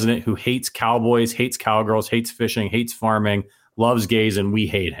a president who hates cowboys, hates cowgirls, hates fishing, hates farming, loves gays, and we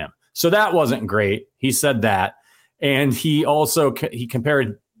hate him. So that wasn't great. He said that. And he also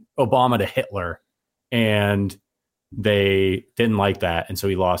compared Obama to Hitler, and they didn't like that. And so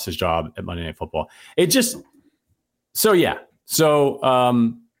he lost his job at Monday Night Football. I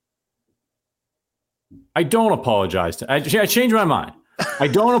don't apologize I changed my mind. I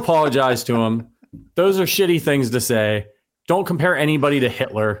don't apologize to him. Those are shitty things to say. Don't compare anybody to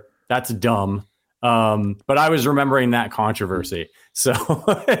Hitler. That's dumb. But I was remembering that controversy. So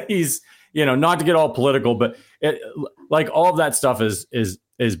he's, not to get all political, but all of that stuff is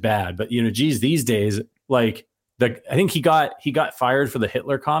bad. But these days, I think he got fired for the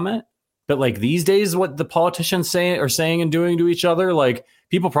Hitler comment. But these days, what the politicians are saying and doing to each other,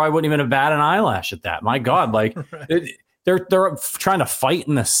 people probably wouldn't even have batted an eyelash at that. My God, right. They're trying to fight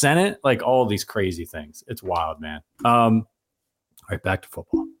in the Senate, all of these crazy things. It's wild, man. All right, back to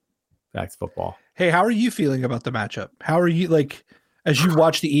football. Hey, how are you feeling about the matchup? How are you as you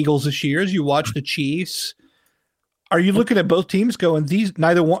watch the Eagles this year, as you watch the Chiefs? Are you looking at both teams going,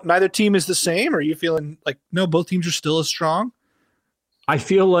 neither team is the same? Or are you feeling no, both teams are still as strong? I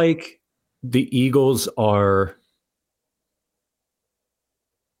feel like the Eagles are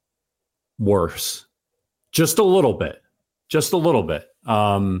worse, just a little bit. just a little bit.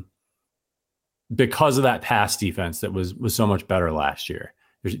 Because of that pass defense that was so much better last year.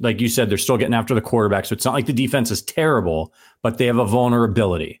 Like you said, they're still getting after the quarterback. So it's not like the defense is terrible, but they have a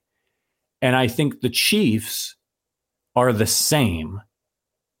vulnerability. And I think the Chiefs are the same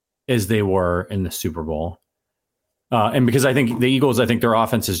as they were in the Super Bowl. And because I think the Eagles, I think their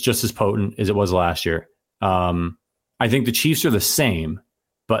offense is just as potent as it was last year. I think the Chiefs are the same,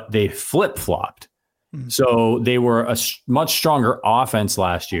 but they flip-flopped. Mm-hmm. So they were a much stronger offense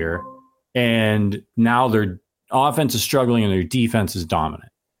last year, and now their offense is struggling and their defense is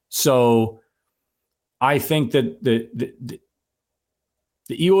dominant. So I think that the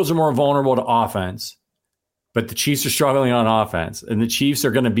Eagles are more vulnerable to offense, but the Chiefs are struggling on offense. And the Chiefs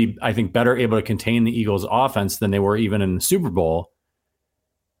are going to be, I think, better able to contain the Eagles' offense than they were even in the Super Bowl.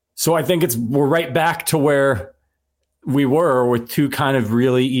 So I think we're right back to where we were with two kind of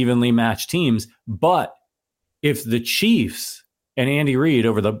really evenly matched teams. But if the Chiefs and Andy Reid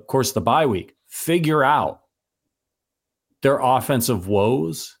over the course of the bye week figure out their offensive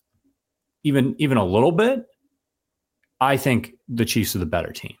woes, even a little bit, I think the Chiefs are the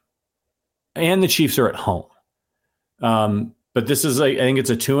better team. And the Chiefs are at home. But this is, I think it's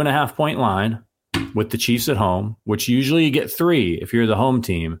a 2.5 point line with the Chiefs at home, which usually you get 3 if you're the home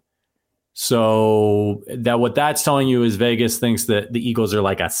team. So what that's telling you is Vegas thinks that the Eagles are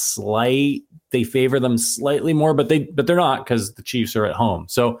like they favor them slightly more, but they're not, because the Chiefs are at home.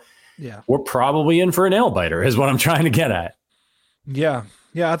 So yeah, we're probably in for a nail biter is what I'm trying to get at. Yeah.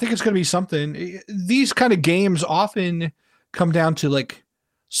 Yeah. I think it's going to be something. These kind of games often come down to like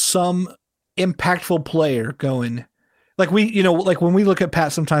some impactful player going, like like when we look at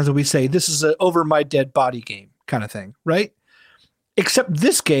Pat sometimes and we say, this is an over my dead body game kind of thing, right? Except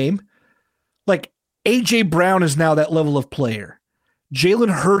this game, like AJ Brown is now that level of player.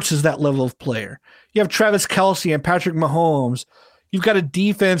 Jalen Hurts is that level of player. You have Travis Kelce and Patrick Mahomes. You've got a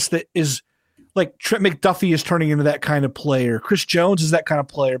defense that is like Trent McDuffie is turning into that kind of player. Chris Jones is that kind of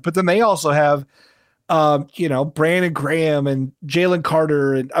player. But then they also have, Brandon Graham and Jalen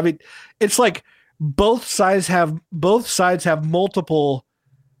Carter. And I mean, it's like both sides have multiple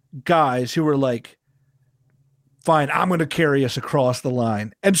guys who are like, fine, I'm going to carry us across the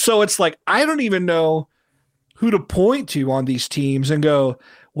line. And so it's like, I don't even know who to point to on these teams and go,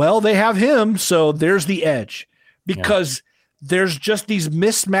 well, they have him, so there's the edge. Because there's just these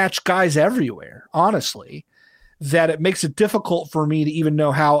mismatched guys everywhere, honestly, that it makes it difficult for me to even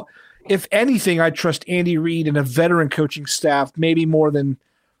know how, if anything, I trust Andy Reid and a veteran coaching staff, maybe more than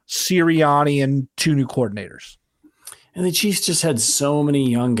Sirianni and 2 new coordinators. And the Chiefs just had so many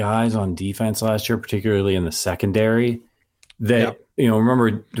young guys on defense last year, particularly in the secondary, that,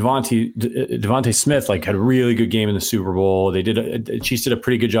 remember Devontae Smith had a really good game in the Super Bowl. Chiefs did a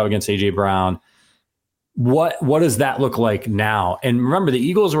pretty good job against AJ Brown. What does that look like now? And remember, the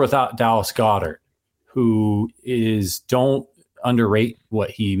Eagles are without Dallas Goedert, don't underrate what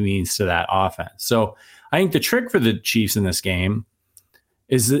he means to that offense. So I think the trick for the Chiefs in this game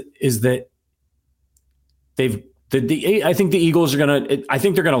is that I think the Eagles I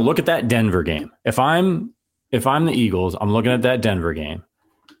think they're gonna look at that Denver game. If I'm the Eagles, I'm looking at that Denver game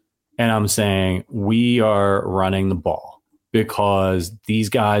and I'm saying we are running the ball, because these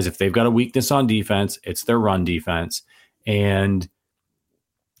guys, if they've got a weakness on defense, it's their run defense. And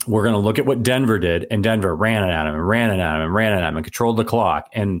we're going to look at what Denver did, and Denver ran it at him and controlled the clock.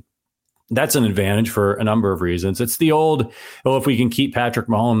 And that's an advantage for a number of reasons. It's the old, if we can keep Patrick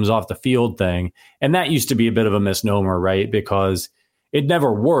Mahomes off the field thing. And that used to be a bit of a misnomer, right? Because it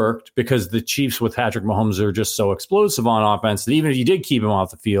never worked, because the Chiefs with Patrick Mahomes are just so explosive on offense that even if you did keep him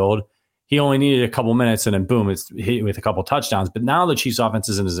off the field, he only needed a couple minutes and then boom, it's hit with a couple touchdowns. But now the Chiefs offense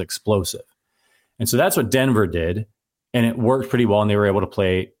isn't as explosive. And so that's what Denver did. And it worked pretty well, and they were able to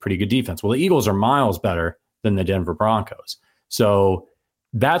play pretty good defense. Well, the Eagles are miles better than the Denver Broncos. So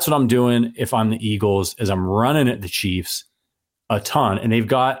that's what I'm doing if I'm the Eagles, is I'm running at the Chiefs a ton. And they've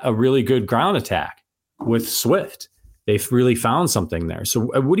got a really good ground attack with Swift. They've really found something there. So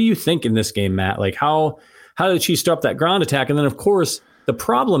what do you think in this game, Matt? Like how do the Chiefs stop that ground attack? And then, of course, the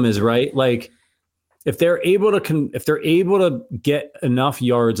problem is, right, like if they're able to get enough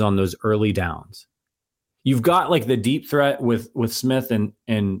yards on those early downs, you've got like the deep threat with Smith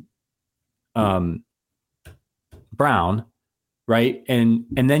and Brown, right? And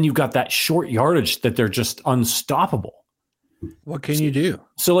then you've got that short yardage that they're just unstoppable. What can you do?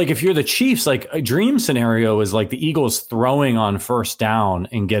 So like if you're the Chiefs, like a dream scenario is like the Eagles throwing on first down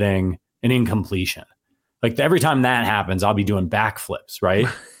and getting an incompletion. Like every time that happens, I'll be doing backflips, right?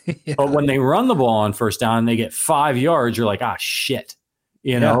 Yeah. But when they run the ball on first down and they get 5 yards, you're like, shit.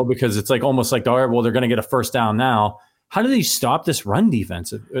 Because it's like almost like, all right, well, they're going to get a first down now. how do they stop this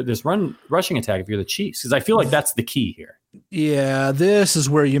rushing attack if you're the Chiefs? Because I feel like that's the key here. Yeah, this is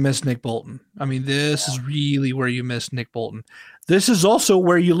where you miss Nick Bolton. I mean, this is really where you miss Nick Bolton. This is also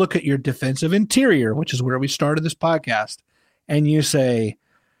where you look at your defensive interior, which is where we started this podcast, and you say,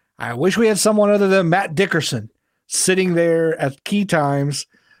 I wish we had someone other than Matt Dickerson sitting there at key times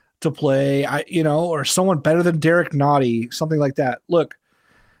to play, or someone better than Derek Nottie, something like that. Look,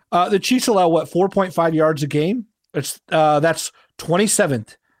 the Chiefs allow 4.5 yards a game. That's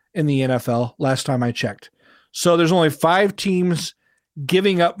 27th in the NFL last time I checked. So there's only 5 teams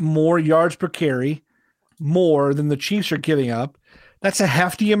giving up more yards per carry, more than the Chiefs are giving up. That's a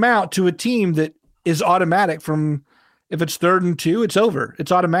hefty amount to a team that is automatic from, if it's 3rd and 2, it's over.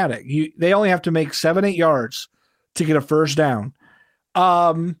 It's automatic. They only have to make 7-8 yards to get a first down.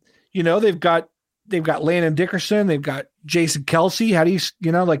 They've got Landon Dickerson, they've got Jason Kelsey. How do you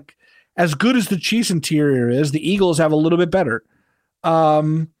as good as the Chiefs interior is, the Eagles have a little bit better.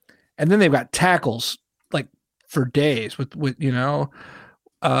 And then they've got tackles like for days with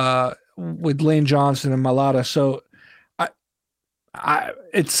Lane Johnson and Malata. So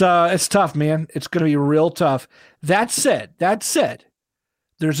it's tough, man. It's going to be real tough. That said,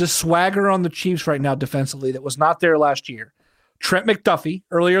 there's a swagger on the Chiefs right now defensively that was not there last year. Trent McDuffie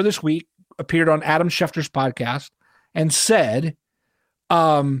earlier this week appeared on Adam Schefter's podcast and said,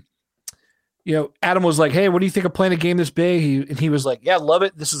 Adam was like, hey, what do you think of playing a game this big? He was like, yeah, love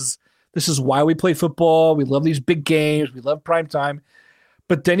it. This is why we play football. We love these big games. We love prime time.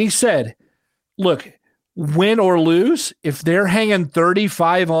 But then he said, look, win or lose, if they're hanging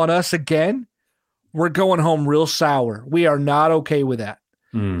 35 on us again, we're going home real sour. We are not okay with that.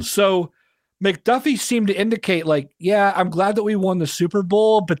 So McDuffie seemed to indicate like, yeah, I'm glad that we won the Super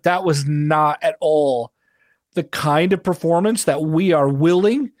Bowl, but that was not at all the kind of performance that we are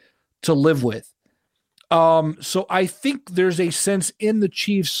willing to live with. So I think there's a sense in the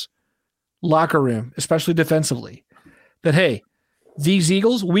Chiefs locker room, especially defensively, that, hey, these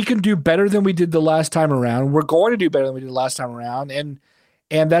Eagles, we can do better than we did the last time around. We're going to do better than we did the last time around. And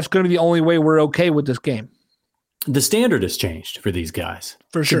that's going to be the only way we're okay with this game. The standard has changed for these guys.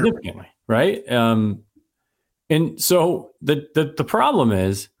 For sure. Significantly, right? And so the problem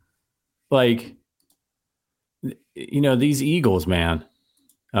is, like, these Eagles, man,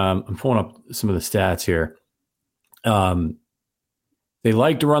 I'm pulling up some of the stats here. They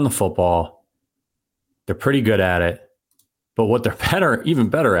like to run the football. They're pretty good at it. But what they're even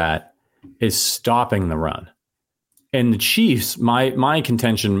better at is stopping the run. And the Chiefs, my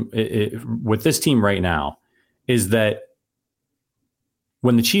contention with this team right now is that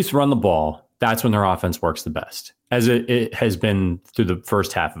when the Chiefs run the ball, that's when their offense works the best, as it has been through the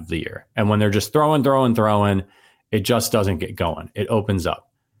first half of the year. And when they're just throwing, it just doesn't get going. It opens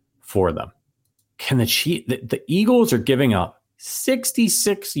up for them. Can the Eagles are giving up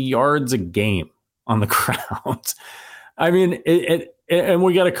 66 yards a game on the ground. I mean, and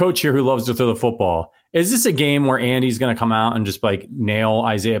we got a coach here who loves to throw the football. Is this a game where Andy's going to come out and just like nail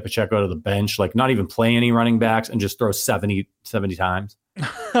Isaiah Pacheco to the bench, like not even play any running backs and just throw 70 times?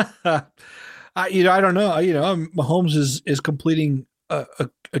 I don't know. Mahomes is completing a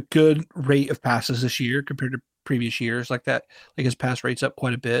good rate of passes this year compared to previous years like that. Like his pass rate's up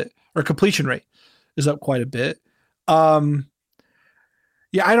quite a bit, or completion rate is up quite a bit.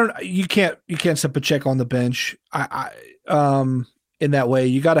 You can't set Pacheco on the bench. In that way,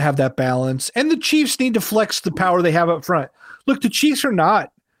 you got to have that balance. And the Chiefs need to flex the power they have up front. Look, the Chiefs are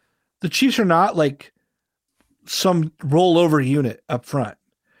not like some rollover unit up front.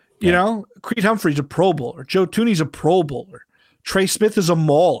 You know, Creed Humphrey's a Pro Bowler. Joe Tooney's a Pro Bowler. Trey Smith is a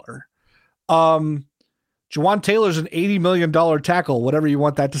mauler. Jawan Taylor's an $80 million tackle, whatever you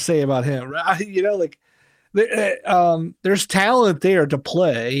want that to say about him. Right? There's talent there to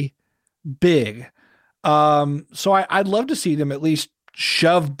play big. So I'd love to see them at least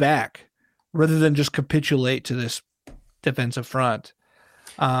shove back rather than just capitulate to this defensive front.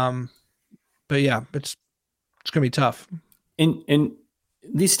 But yeah, it's going to be tough. And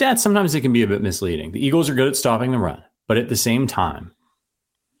these stats, sometimes they can be a bit misleading. The Eagles are good at stopping the run, but at the same time,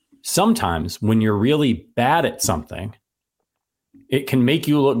 sometimes when you're really bad at something, it can make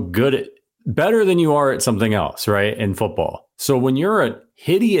you look better than you are at something else, right? In football. So when you're a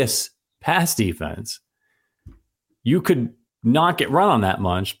hideous pass defense, you could not get run on that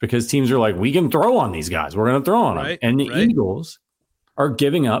much because teams are like, we can throw on these guys. We're going to throw on them. And the Eagles are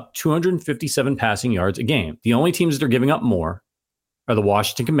giving up 257 passing yards a game. The only teams that are giving up more are the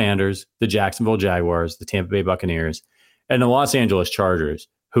Washington Commanders, the Jacksonville Jaguars, the Tampa Bay Buccaneers, and the Los Angeles Chargers,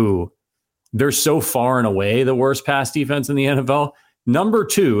 who they're so far and away the worst pass defense in the NFL. Number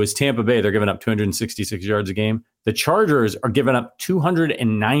 2 is Tampa Bay. They're giving up 266 yards a game. The Chargers are giving up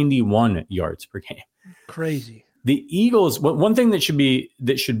 291 yards per game. Crazy. The Eagles, one thing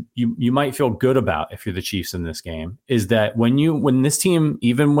you might feel good about if you're the Chiefs in this game is that when this team,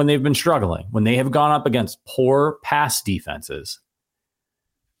 even when they've been struggling, when they have gone up against poor pass defenses,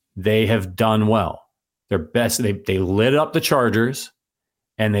 they have done well. Their best, they lit up the Chargers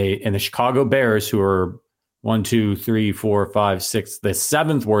and the Chicago Bears, who are 1, 2, 3, 4, 5, 6, the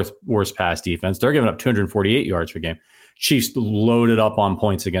seventh worst pass defense. They're giving up 248 yards per game. Chiefs loaded up on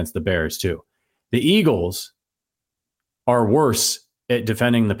points against the Bears too. The Eagles are worse at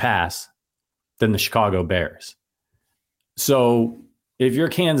defending the pass than the Chicago Bears. So if you're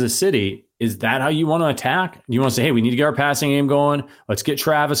Kansas City, is that how you want to attack? You want to say, hey, we need to get our passing game going. Let's get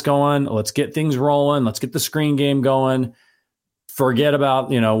Travis going. Let's get things rolling. Let's get the screen game going. Forget about,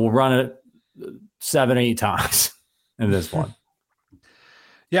 we'll run it 7-8 times in this one.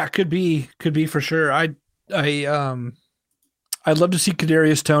 Yeah, could be for sure. I'd love to see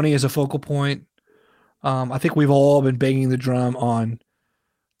Kadarius Toney as a focal point. I think we've all been banging the drum on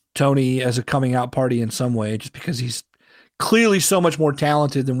Toney as a coming out party in some way, just because he's clearly so much more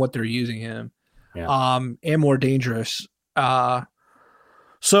talented than what they're using him, and more dangerous.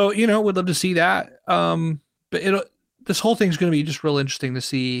 So, we'd love to see that. But this whole thing's going to be just real interesting to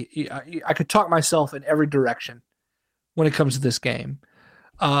see. I could talk myself in every direction when it comes to this game.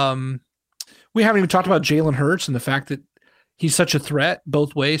 We haven't even talked about Jalen Hurts and the fact that he's such a threat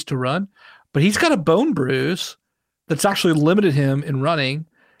both ways to run. But he's got a bone bruise that's actually limited him in running.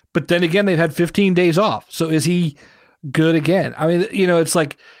 But then again, they've had 15 days off. So is he good again? I mean, it's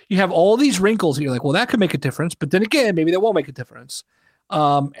like you have all these wrinkles and you're like, well, that could make a difference. But then again, maybe that won't make a difference.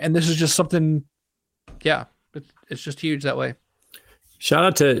 And this is just something, it's just huge that way. Shout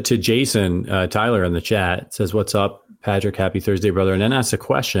out to Jason Tyler in the chat. It says, what's up, Patrick? Happy Thursday, brother. And then asks a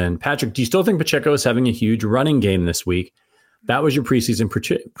question. Patrick, do you still think Pacheco is having a huge running game this week? That was your preseason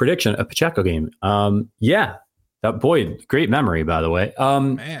prediction, a Pacheco game. Yeah. That boy, great memory, by the way.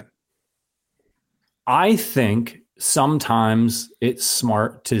 Man. I think sometimes it's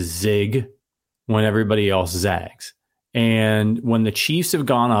smart to zig when everybody else zags. And when the Chiefs have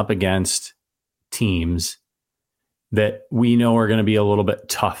gone up against teams that we know are going to be a little bit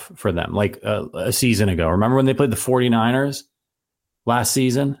tough for them, like a season ago. Remember when they played the 49ers last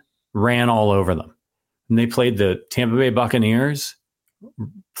season? Ran all over them. And they played the Tampa Bay Buccaneers,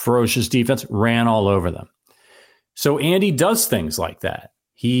 ferocious defense, ran all over them. So Andy does things like that.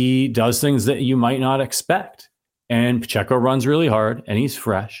 He does things that you might not expect. And Pacheco runs really hard, and he's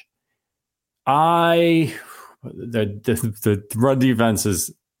fresh. The run defense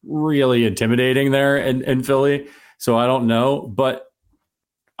is really intimidating there in Philly. So I don't know, but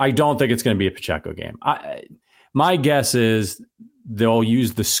I don't think it's going to be a Pacheco game. My guess is they'll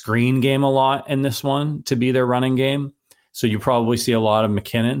use the screen game a lot in this one to be their running game. So you probably see a lot of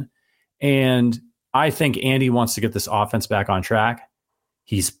McKinnon. And I think Andy wants to get this offense back on track.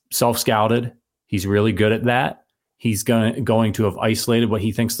 He's self-scouted. He's really good at that. He's going to have isolated what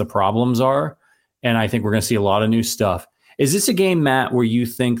he thinks the problems are. And I think we're going to see a lot of new stuff. Is this a game, Matt, where you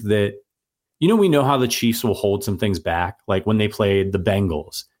think that, we know how the Chiefs will hold some things back, like when they played the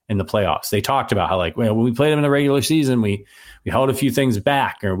Bengals in the playoffs. They talked about how, when we played them in the regular season, we held a few things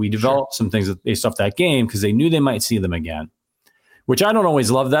back, or we developed some things based off that game because they knew they might see them again, which I don't always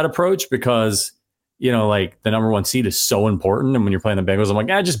love that approach because, the number one seed is so important. And when you're playing the Bengals, I'm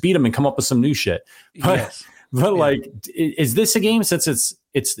like, just beat them and come up with some new shit. But is this a game, since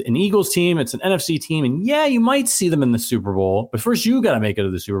it's an Eagles team, it's an NFC team, and you might see them in the Super Bowl, but first you got to make it to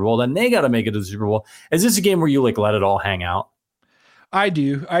the Super Bowl, then they got to make it to the Super Bowl. Is this a game where you let it all hang out? I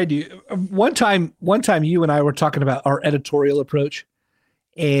do. One time you and I were talking about our editorial approach,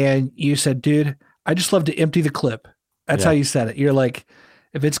 and you said, dude, I just love to empty the clip. That's how you said it. You're like,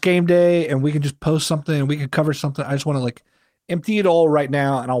 if it's game day and we can just post something and we can cover something, I just want to empty it all right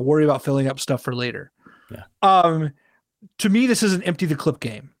now, and I'll worry about filling up stuff for later. Yeah. To me, this is an empty the clip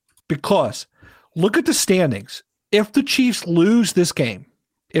game because look at the standings. If the Chiefs lose this game,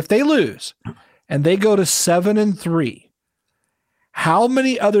 if they lose and they go to 7-3, how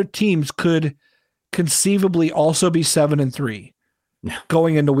many other teams could conceivably also be 7-3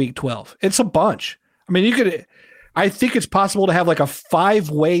 going into week 12? It's a bunch. I mean, I think it's possible to have a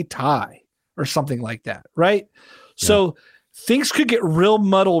 5-way tie or something like that. Right. Yeah. So things could get real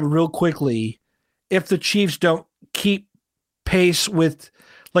muddled real quickly if the Chiefs don't keep pace with,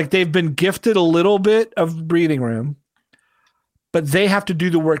 they've been gifted a little bit of breathing room, but they have to do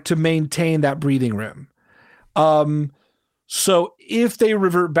the work to maintain that breathing room. So if they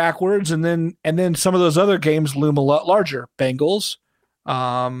revert backwards and then some of those other games loom a lot larger, Bengals,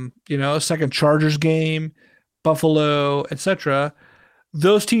 second Chargers game, Buffalo, etc.,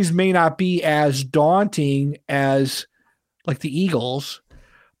 those teams may not be as daunting as like the Eagles.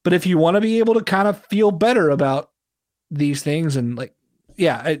 But if you want to be able to kind of feel better about these things and like,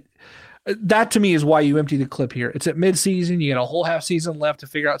 yeah, that to me is why you empty the clip here. It's at midseason. You got a whole half season left to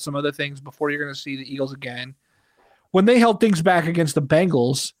figure out some other things before you're going to see the Eagles again. When they held things back against the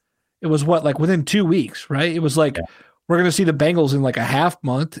Bengals, it was what, like within 2 weeks, right? It was like, we're going to see the Bengals in like a half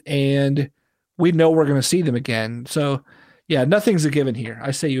month and we know we're going to see them again. So yeah, nothing's a given here.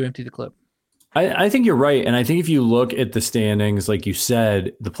 I say you empty the clip. I think you're right. And I think if you look at the standings, like you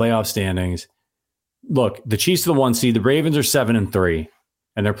said, the playoff standings, look, the Chiefs are the 1 seed. The Ravens are 7-3,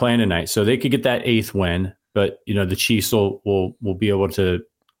 and they're playing tonight. So they could get that 8th win, but the Chiefs will be able to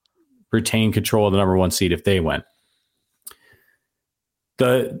retain control of the number 1 seed if they win.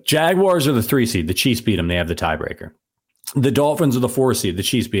 The Jaguars are the 3 seed. The Chiefs beat them. They have the tiebreaker. The Dolphins are the 4 seed. The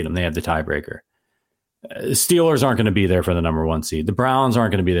Chiefs beat them. They have the tiebreaker. Steelers aren't going to be there for the number 1 seed. The Browns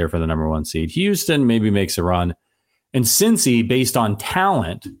aren't going to be there for the number 1 seed. Houston maybe makes a run. And Cincy, based on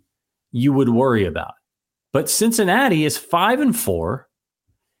talent, you would worry about. But Cincinnati is 5-4.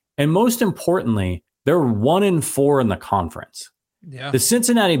 And most importantly, they're 1-4 in the conference. Yeah. The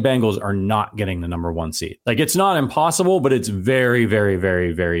Cincinnati Bengals are not getting the number 1 seed. Like, it's not impossible, but it's very, very,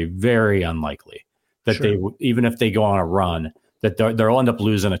 very, very, very unlikely that they, even if they go on a run, that they'll end up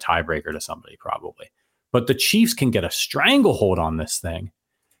losing a tiebreaker to somebody probably. But the Chiefs can get a stranglehold on this thing,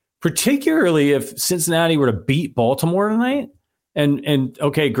 particularly if Cincinnati were to beat Baltimore tonight. And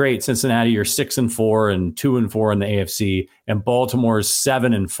okay, great, Cincinnati, you're 6-4 and 2-4 in the AFC, and Baltimore is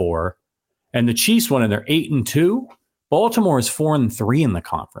 7-4, and the Chiefs won and they're 8-2. Baltimore is 4-3 in the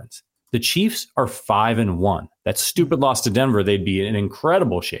conference. The Chiefs are 5-1. That stupid loss to Denver, they'd be in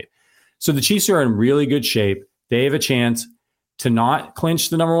incredible shape. So the Chiefs are in really good shape. They have a chance to not clinch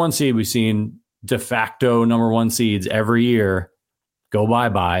the number 1 seed. We've seen de facto number 1 seeds every year go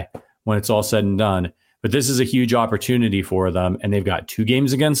bye-bye when it's all said and done. But this is a huge opportunity for them. And they've got 2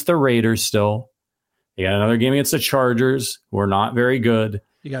 games against the Raiders still. They got another game against the Chargers, who are not very good.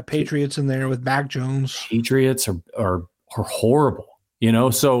 You got Patriots in there with Mac Jones. Patriots are horrible,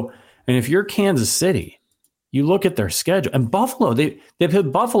 So, and if you're Kansas City, you look at their schedule. And Buffalo, they've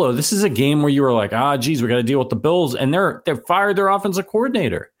hit Buffalo. This is a game where you were like, geez, we got to deal with the Bills. And they've fired their offensive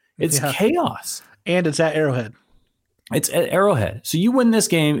coordinator. It's chaos. And it's at Arrowhead. It's at Arrowhead. So you win this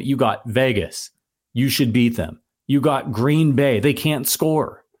game, you got Vegas. You should beat them. You got Green Bay. They can't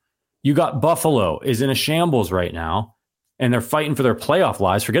score. You got Buffalo is in a shambles right now, and they're fighting for their playoff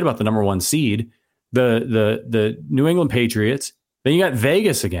lives. Forget about the number 1 seed. The New England Patriots. Then you got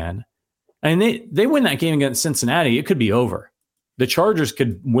Vegas again. And they win that game against Cincinnati, it could be over. The Chargers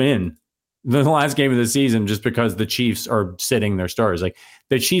could win the last game of the season just because the Chiefs are sitting their stars. Like,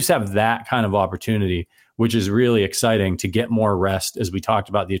 the Chiefs have that kind of opportunity, which is really exciting to get more rest. As we talked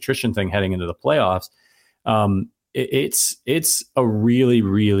about the attrition thing heading into the playoffs, it's a really,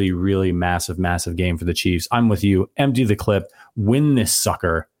 really, really massive game for the Chiefs. I'm with you. Empty the clip, win this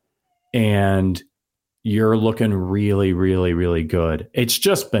sucker, and you're looking really, really, really good. It's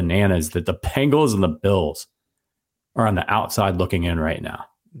just bananas that the Bengals and the Bills are on the outside looking in right now.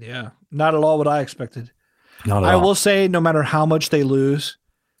 Yeah, not at all what I expected. Not at I all. will say, no matter how much they lose,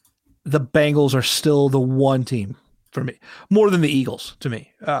 the Bengals are still the one team for me, more than the Eagles to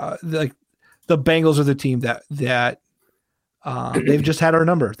me. Like, the Bengals are the team that they've just had our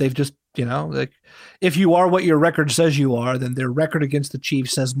number. They've just, like, if you are what your record says you are, then their record against the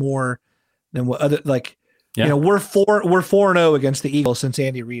Chiefs says more than what other, like, we're 4-0 against the Eagles since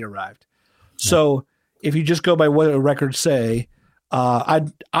Andy Reid arrived. So if you just go by what the records say,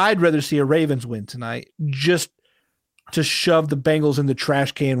 I'd rather see a Ravens win tonight just to shove the Bengals in the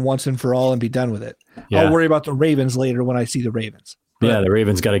trash can once and for all and be done with it. Yeah. I'll worry about the Ravens later when I see the Ravens. But, the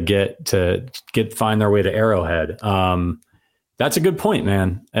Ravens got to find their way to Arrowhead. That's a good point,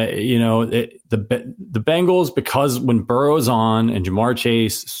 man. The Bengals, because when Burrow's on and Jamar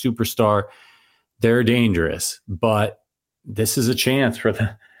Chase, superstar, they're dangerous. But this is a chance for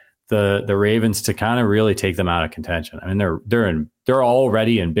the Ravens to kind of really take them out of contention. I mean, they're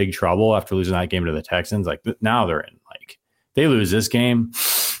already in big trouble after losing that game to the Texans. Like, now they're in, like, they lose this game,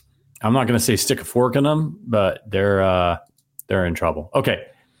 I'm not going to say stick a fork in them, but they're in trouble. Okay,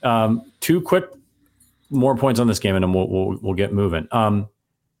 2 quick more points on this game, and then we'll get moving.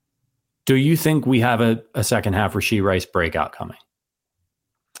 Do you think we have a second half Rashee Rice breakout coming?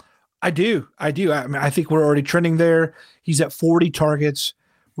 I do. I mean, I think we're already trending there. He's at 40 targets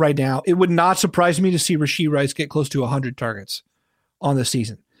right now. It would not surprise me to see Rashee Rice get close to 100 targets on the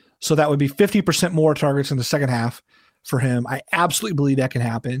season. So that would be 50% more targets in the second half for him. I absolutely believe that can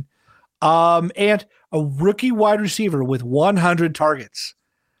happen. And a rookie wide receiver with 100 targets.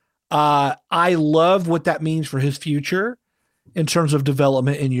 I love what that means for his future in terms of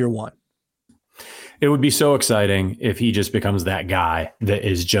development in year one. It would be so exciting if he just becomes that guy that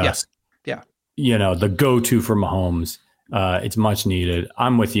is just, the go-to for Mahomes. It's much needed.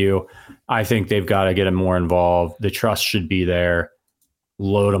 I'm with you. I think they've got to get him more involved. The trust should be there.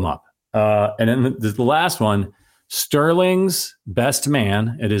 Load him up. And then the last one, Sterling's best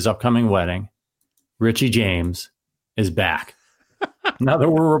man at his upcoming wedding, Richie James, is back. Now, there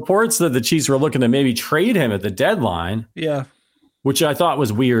were reports that the Chiefs were looking to maybe trade him at the deadline. Yeah. Which I thought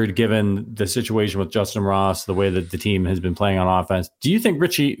was weird given the situation with Justin Ross, the way that the team has been playing on offense. Do you think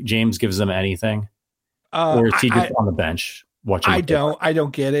Richie James gives them anything? Or is he just on the bench watching? I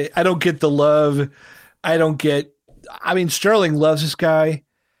don't get it. I don't get the love. Sterling loves this guy.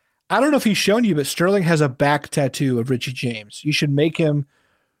 I don't know if he's shown you, but Sterling has a back tattoo of Richie James. You should make him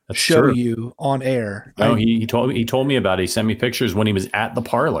show you on air. No, he told me about it. He sent me pictures when he was at the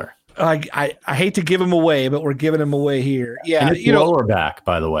parlor. I hate to give him away, but we're giving him away here. Yeah, and it's lower back,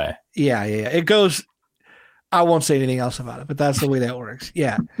 by the way. Yeah. It goes. I won't say anything else about it, but that's the way that works.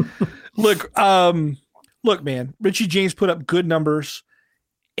 Yeah. Look, man. Richie James put up good numbers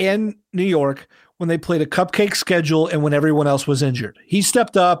in New York when they played a cupcake schedule and when everyone else was injured. He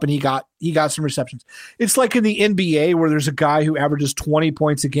stepped up and he got some receptions. It's like in the NBA where there's a guy who averages 20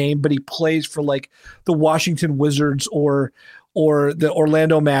 points a game, but he plays for like the Washington Wizards or the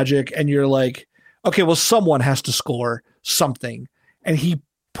Orlando Magic, and you're like, okay, well, someone has to score something. And he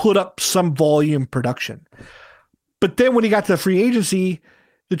put up some volume production. But then when he got to the free agency,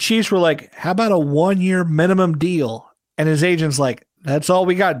 the Chiefs were like, how about a 1-year minimum deal? And his agent's like, that's all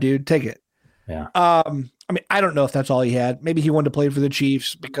we got, dude. Take it. Yeah. I don't know if that's all he had. Maybe he wanted to play for the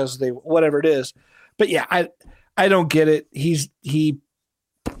Chiefs because whatever it is. But yeah, I don't get it.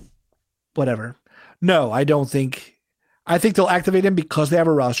 Whatever. No, I don't think. I think they'll activate him because they have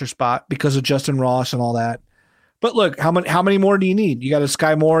a roster spot because of Justin Ross and all that. But look, how many more do you need? You got a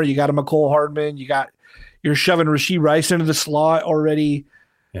Sky Moore, you got a McCole Hardman, you're shoving Rashee Rice into the slot already.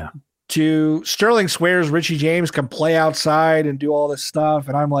 Yeah. Sterling swears Richie James can play outside and do all this stuff,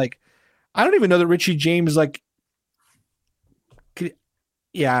 and I'm like, I don't even know that Richie James I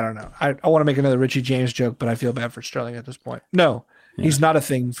don't know. I want to make another Richie James joke, but I feel bad for Sterling at this point. No, he's not a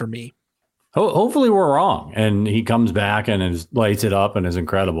thing for me. Hopefully we're wrong and he comes back and lights it up and is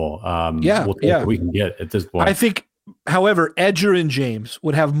incredible. We'll take what we can get at this point. I think, however, Edger and James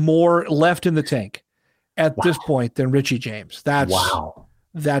would have more left in the tank at this point than Richie James. That's how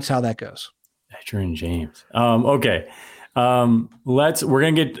that goes. Edger and James. Okay. We're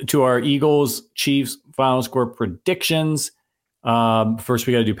going to get to our Eagles Chiefs final score predictions. First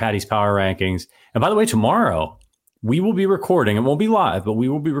we got to do Patty's power rankings. And by the way, tomorrow we will be recording, it won't be live, but we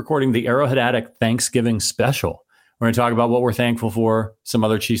will be recording the Arrowhead Attic Thanksgiving special. We're going to talk about what we're thankful for. Some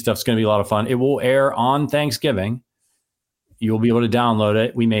other Chiefs stuff is going to be a lot of fun. It will air on Thanksgiving. You'll be able to download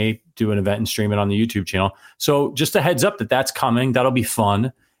it. We may do an event and stream it on the YouTube channel. So just a heads up that's coming. That'll be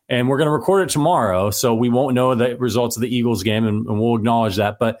fun. And we're going to record it tomorrow, so we won't know the results of the Eagles game, and we'll acknowledge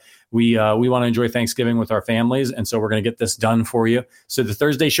that. But we want to enjoy Thanksgiving with our families, and so we're going to get this done for you. So the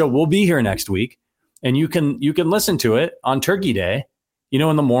Thursday show will be here next week, and you can listen to it on Turkey Day.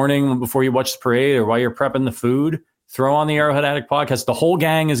 In the morning before you watch the parade or while you're prepping the food, throw on the Arrowhead Attic podcast. The whole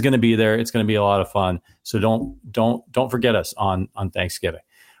gang is going to be there. It's going to be a lot of fun. So don't forget us on Thanksgiving.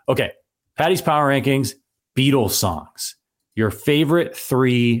 Okay, Patty's Power Rankings, Beatles songs. Your favorite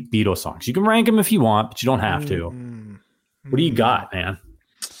 3 Beatles songs. You can rank them if you want, but you don't have to. What do you got, man?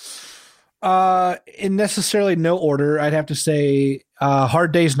 In necessarily no order, I'd have to say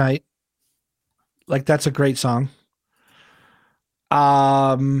Hard Day's Night. Like, that's a great song.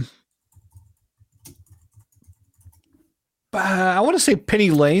 I want to say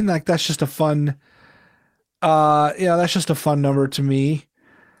Penny Lane. Like, that's just a fun that's just a fun number to me.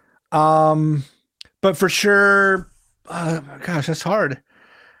 But for sure, gosh, that's hard.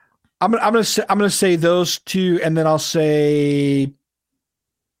 I'm gonna say those 2, and then I'll say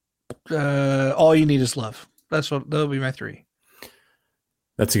All You Need Is Love. That'll be my 3.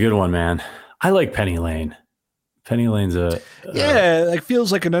 That's a good one, man. I like Penny Lane. Penny Lane's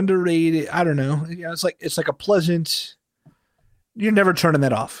feels like an underrated. I don't know. Yeah, it's like a pleasant. You're never turning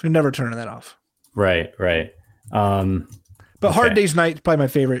that off. Right. But Hard Day's Night is probably my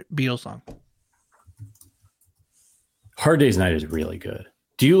favorite Beatles song. Hard Day's Night is really good.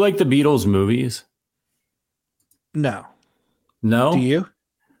 Do you like the Beatles movies? No. No? Do you?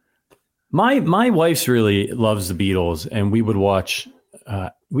 My wife's really loves the Beatles, and we would watch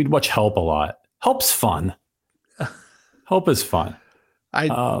Help a lot. Help's fun. Help is fun.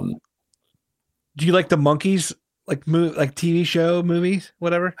 Do you like the Monkeys like TV show movies,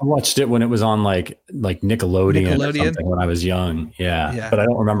 whatever? I watched it when it was on like Nickelodeon or Nickelodeon. something when I was young. Yeah. Yeah. But I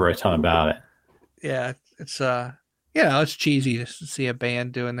don't remember a ton about it. Yeah, it's it's cheesy to see a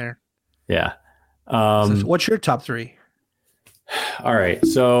band doing their. Yeah. So what's your top 3? All right.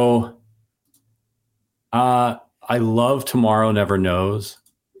 So I love Tomorrow Never Knows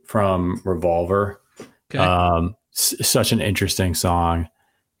from Revolver. Okay. Such an interesting song.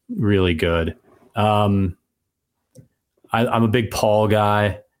 Really good. I'm a big Paul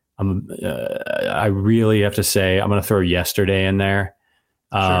guy. I really have to say I'm going to throw Yesterday in there.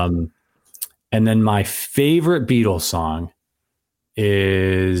 Sure. And then my favorite Beatles song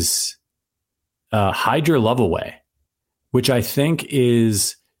is Hide Your Love Away, which I think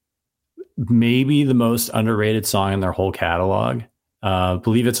is maybe the most underrated song in their whole catalog. I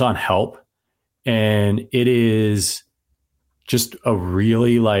believe it's on Help. And it is just a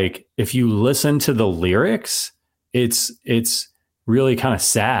really like, if you listen to the lyrics, it's really kind of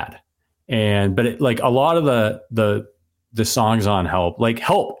sad. But it, like a lot of the songs on Help, like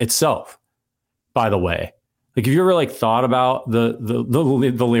Help itself, by the way, like if you ever like thought about the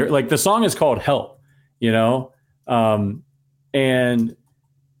lyric, like the song is called Help, and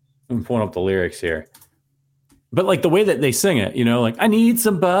I'm pulling up the lyrics here. But like the way that they sing it, like I need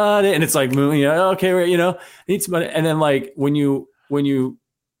somebody, and it's like, okay, I need somebody, and then like when you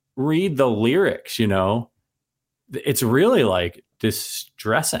read the lyrics, it's really like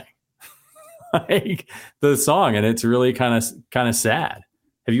distressing, like the song, and it's really kind of sad.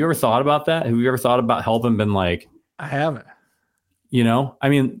 Have you ever thought about that? Have you ever thought about Help and been like, I haven't. I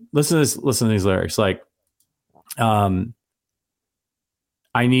mean, listen to these lyrics, like,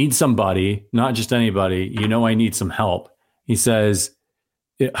 I need somebody, not just anybody. I need some help. He says,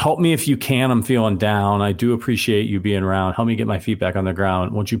 help me if you can. I'm feeling down. I do appreciate you being around. Help me get my feet back on the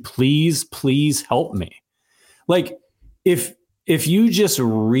ground. Won't you please help me? Like if you just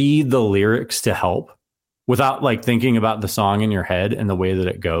read the lyrics to Help without like thinking about the song in your head and the way that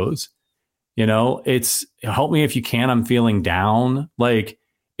it goes, it's help me if you can. I'm feeling down. Like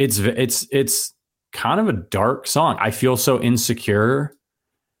it's kind of a dark song. I feel so insecure.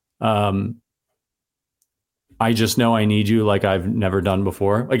 I just know I need you like I've never done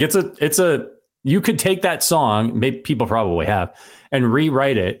before. Like you could take that song, maybe people probably have, and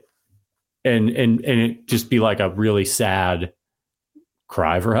rewrite it and it just be like a really sad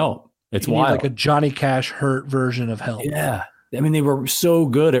cry for help. It's you wild. need like a Johnny Cash hurt version of Help. Yeah. I mean, they were so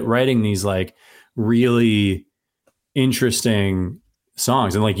good at writing these like really interesting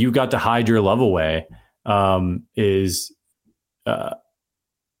songs. And like You Got to Hide Your Love Away is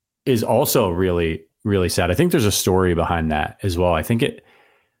also really, really sad. I think there's a story behind that as well.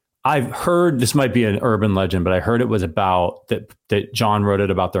 I've heard, this might be an urban legend, but I heard it was about that John wrote it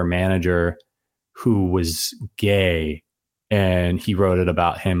about their manager who was gay. And he wrote it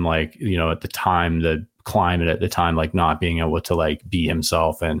about him, like, at the time, the climate at the time, like not being able to like be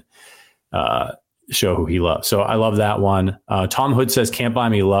himself and show who he loves. So I love that one. Tom Hood says Can't Buy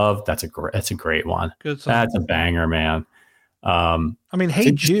Me Love. That's a great one. Good song. That's a banger, man. I mean,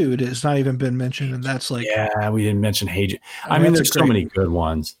 Hey Jude has not even been mentioned, and that's like, yeah, we didn't mention Hey Jude. I mean, there's so many good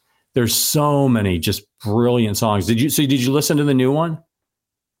ones. There's so many just brilliant songs. Did you listen to the new one?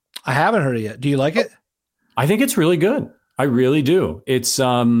 I haven't heard it yet. Do you like it? I think it's really good. I really do. It's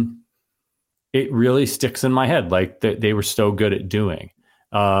it really sticks in my head, like they were so good at doing.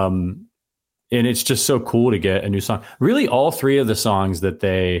 And it's just so cool to get a new song. Really, all 3 of the songs that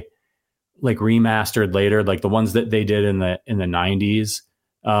they like remastered later, like the ones that they did in the 90s,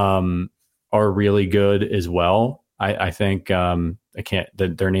 are really good as well. I think I can't,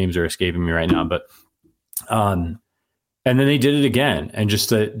 their names are escaping me right now, but and then they did it again, and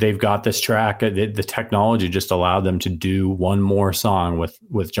just they've got this track. The technology just allowed them to do one more song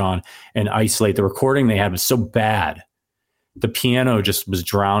with John and isolate. The recording they had was so bad, the piano just was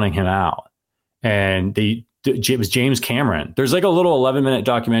drowning him out, and it was James Cameron. There's like a little 11-minute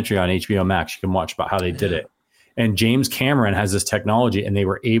documentary on HBO Max you can watch about how they did it. And James Cameron has this technology, and they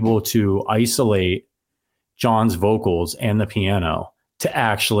were able to isolate John's vocals and the piano to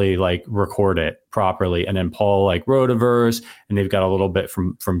actually like record it properly. And then Paul like wrote a verse, and they've got a little bit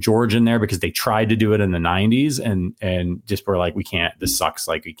from George in there because they tried to do it in the 90s and just were like, we can't, this sucks.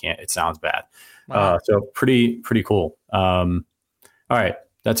 Like we can't, it sounds bad. Wow. So pretty cool. All right.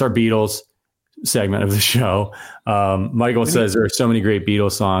 That's our Beatles segment of the show. Michael says there are so many great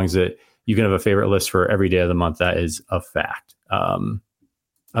Beatles songs that you can have a favorite list for every day of the month. That is a fact.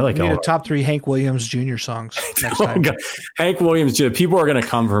 I like a top 3 Hank Williams Jr. songs next time. Hank Williams Jr. People are going to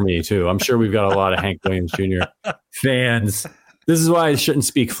come for me too. I'm sure we've got a lot of Hank Williams Jr. fans This is why I shouldn't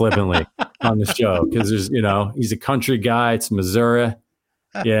speak flippantly on the show, because there's, he's a country guy. It's Missouri.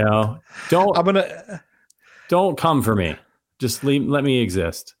 Don't come for me. Just let me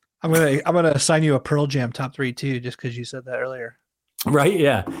exist. I'm gonna assign you a Pearl Jam top 3 too, just because you said that earlier. Right?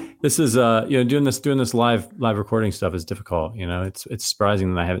 Yeah. This is doing this live recording stuff is difficult. It's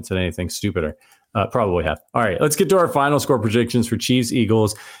surprising that I haven't said anything stupider. Probably have. All right, let's get to our final score predictions for Chiefs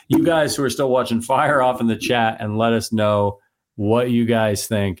Eagles. You guys who are still watching, fire off in the chat and let us know what you guys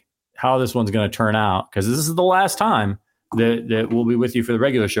think, how this one's going to turn out, because this is the last time that we'll be with you for the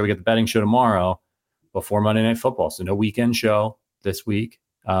regular show. We get the betting show tomorrow before Monday Night Football, so no weekend show this week,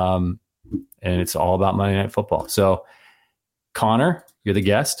 and it's all about Monday Night Football. So, Connor, you're the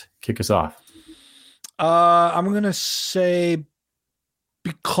guest. Kick us off. I'm going to say,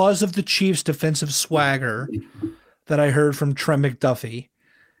 because of the Chiefs' defensive swagger that I heard from Trent McDuffie,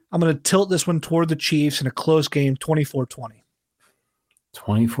 I'm going to tilt this one toward the Chiefs in a close game, 24-20.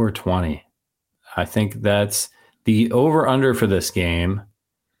 24-20. I think that's the over-under for this game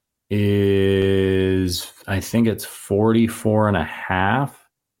is, I think it's 44.5.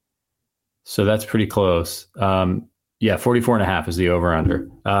 So that's pretty close. 44.5 is the over-under.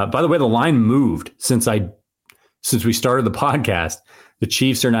 By the way, the line moved since we started the podcast. The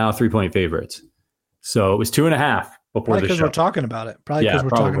Chiefs are now 3-point favorites. So it was 2.5 before probably the show. Because we're talking about it. Probably because we're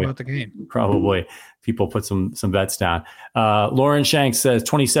talking about the game. Probably. People put some bets down. Lauren Shanks says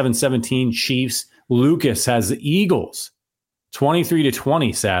 27-17 Chiefs. Lucas has the Eagles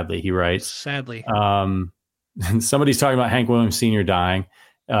 23-20, sadly, he writes. Sadly. Somebody's talking about Hank Williams Sr. dying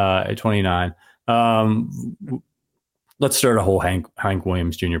at 29. Let's start a whole Hank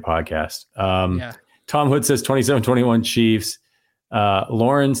Williams Jr. podcast. Tom Hood says 27-21 Chiefs.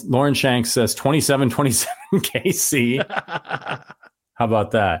 Lauren Shanks says 27-27 KC. How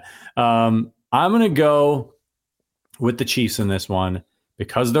about that? I'm going to go with the Chiefs in this one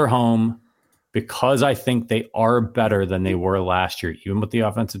because they're home, because I think they are better than they were last year. Even with the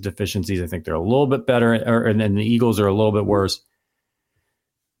offensive deficiencies, I think they're a little bit better, and then the Eagles are a little bit worse.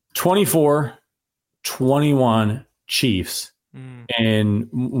 24-21 Chiefs in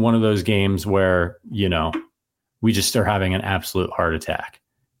one of those games where, we just are having an absolute heart attack.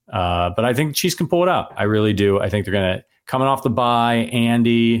 But I think the Chiefs can pull it out. I really do. I think they're going to, coming off the bye,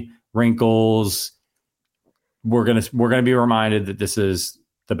 Andy, wrinkles, we're going to be reminded that this is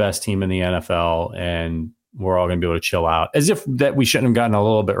the best team in the NFL, and we're all going to be able to chill out, as if that we shouldn't have gotten a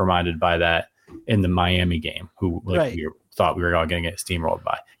little bit reminded by that in the Miami game, who we thought we were all going to get steamrolled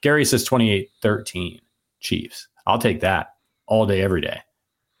by. Gary says 28-13 Chiefs. I'll take that all day, every day.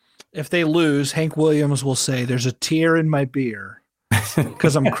 If they lose, Hank Williams will say, "There's a tear in my beer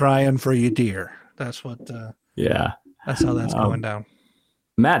because I'm crying for you, dear." That's what. That's how that's going down.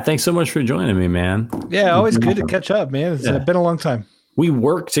 Matt, thanks so much for joining me, man. Yeah, always good to catch up, man. It's been a long time. We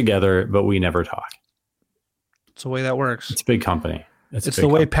work together, but we never talk. It's the way that works. It's big company. It's the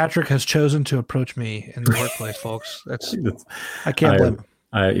way Patrick has chosen to approach me in the workplace, folks. I can't blame him.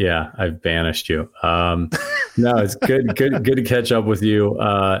 I've banished you. No, it's good to catch up with you.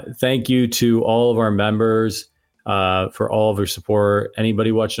 Thank you to all of our members for all of your support.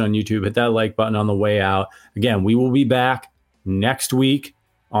 Anybody watching on YouTube, hit that like button on the way out. Again, we will be back next week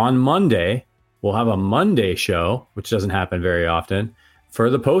on Monday. We'll have a Monday show, which doesn't happen very often, for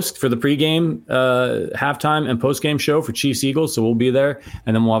the pregame, halftime, and postgame show for Chiefs Eagles. So we'll be there,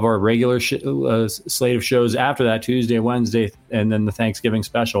 and then we'll have our regular slate of shows after that, Tuesday, Wednesday, and then the Thanksgiving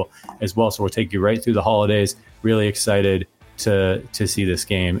special as well. So we'll take you right through the holidays. Really excited to see this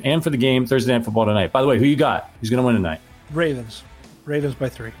game, and for the game Thursday Night Football tonight. By the way, who you got? Who's going to win tonight? Ravens by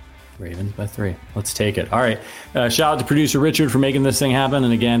 3. Ravens by 3. Let's take it. All right. Shout out to producer Richard for making this thing happen.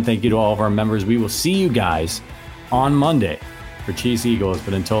 And again, thank you to all of our members. We will see you guys on Monday for Chiefs Eagles.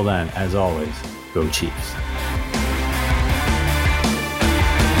 But until then, as always, go Chiefs.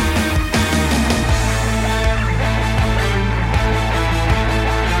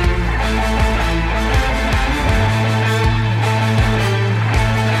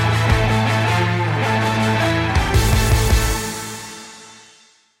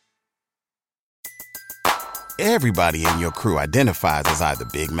 Everybody in your crew identifies as either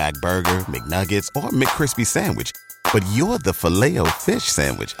Big Mac Burger, McNuggets, or McCrispy Sandwich. But you're the Filet-O-Fish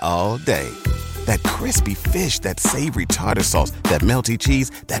Sandwich all day. That crispy fish, that savory tartar sauce, that melty cheese,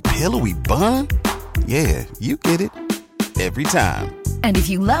 that pillowy bun. Yeah, you get it. Every time. And if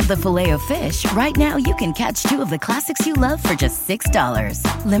you love the Filet-O-Fish, right now you can catch 2 of the classics you love for just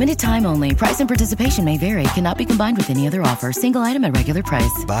 $6. Limited time only. Price and participation may vary. Cannot be combined with any other offer. Single item at regular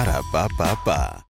price. Ba-da-ba-ba-ba.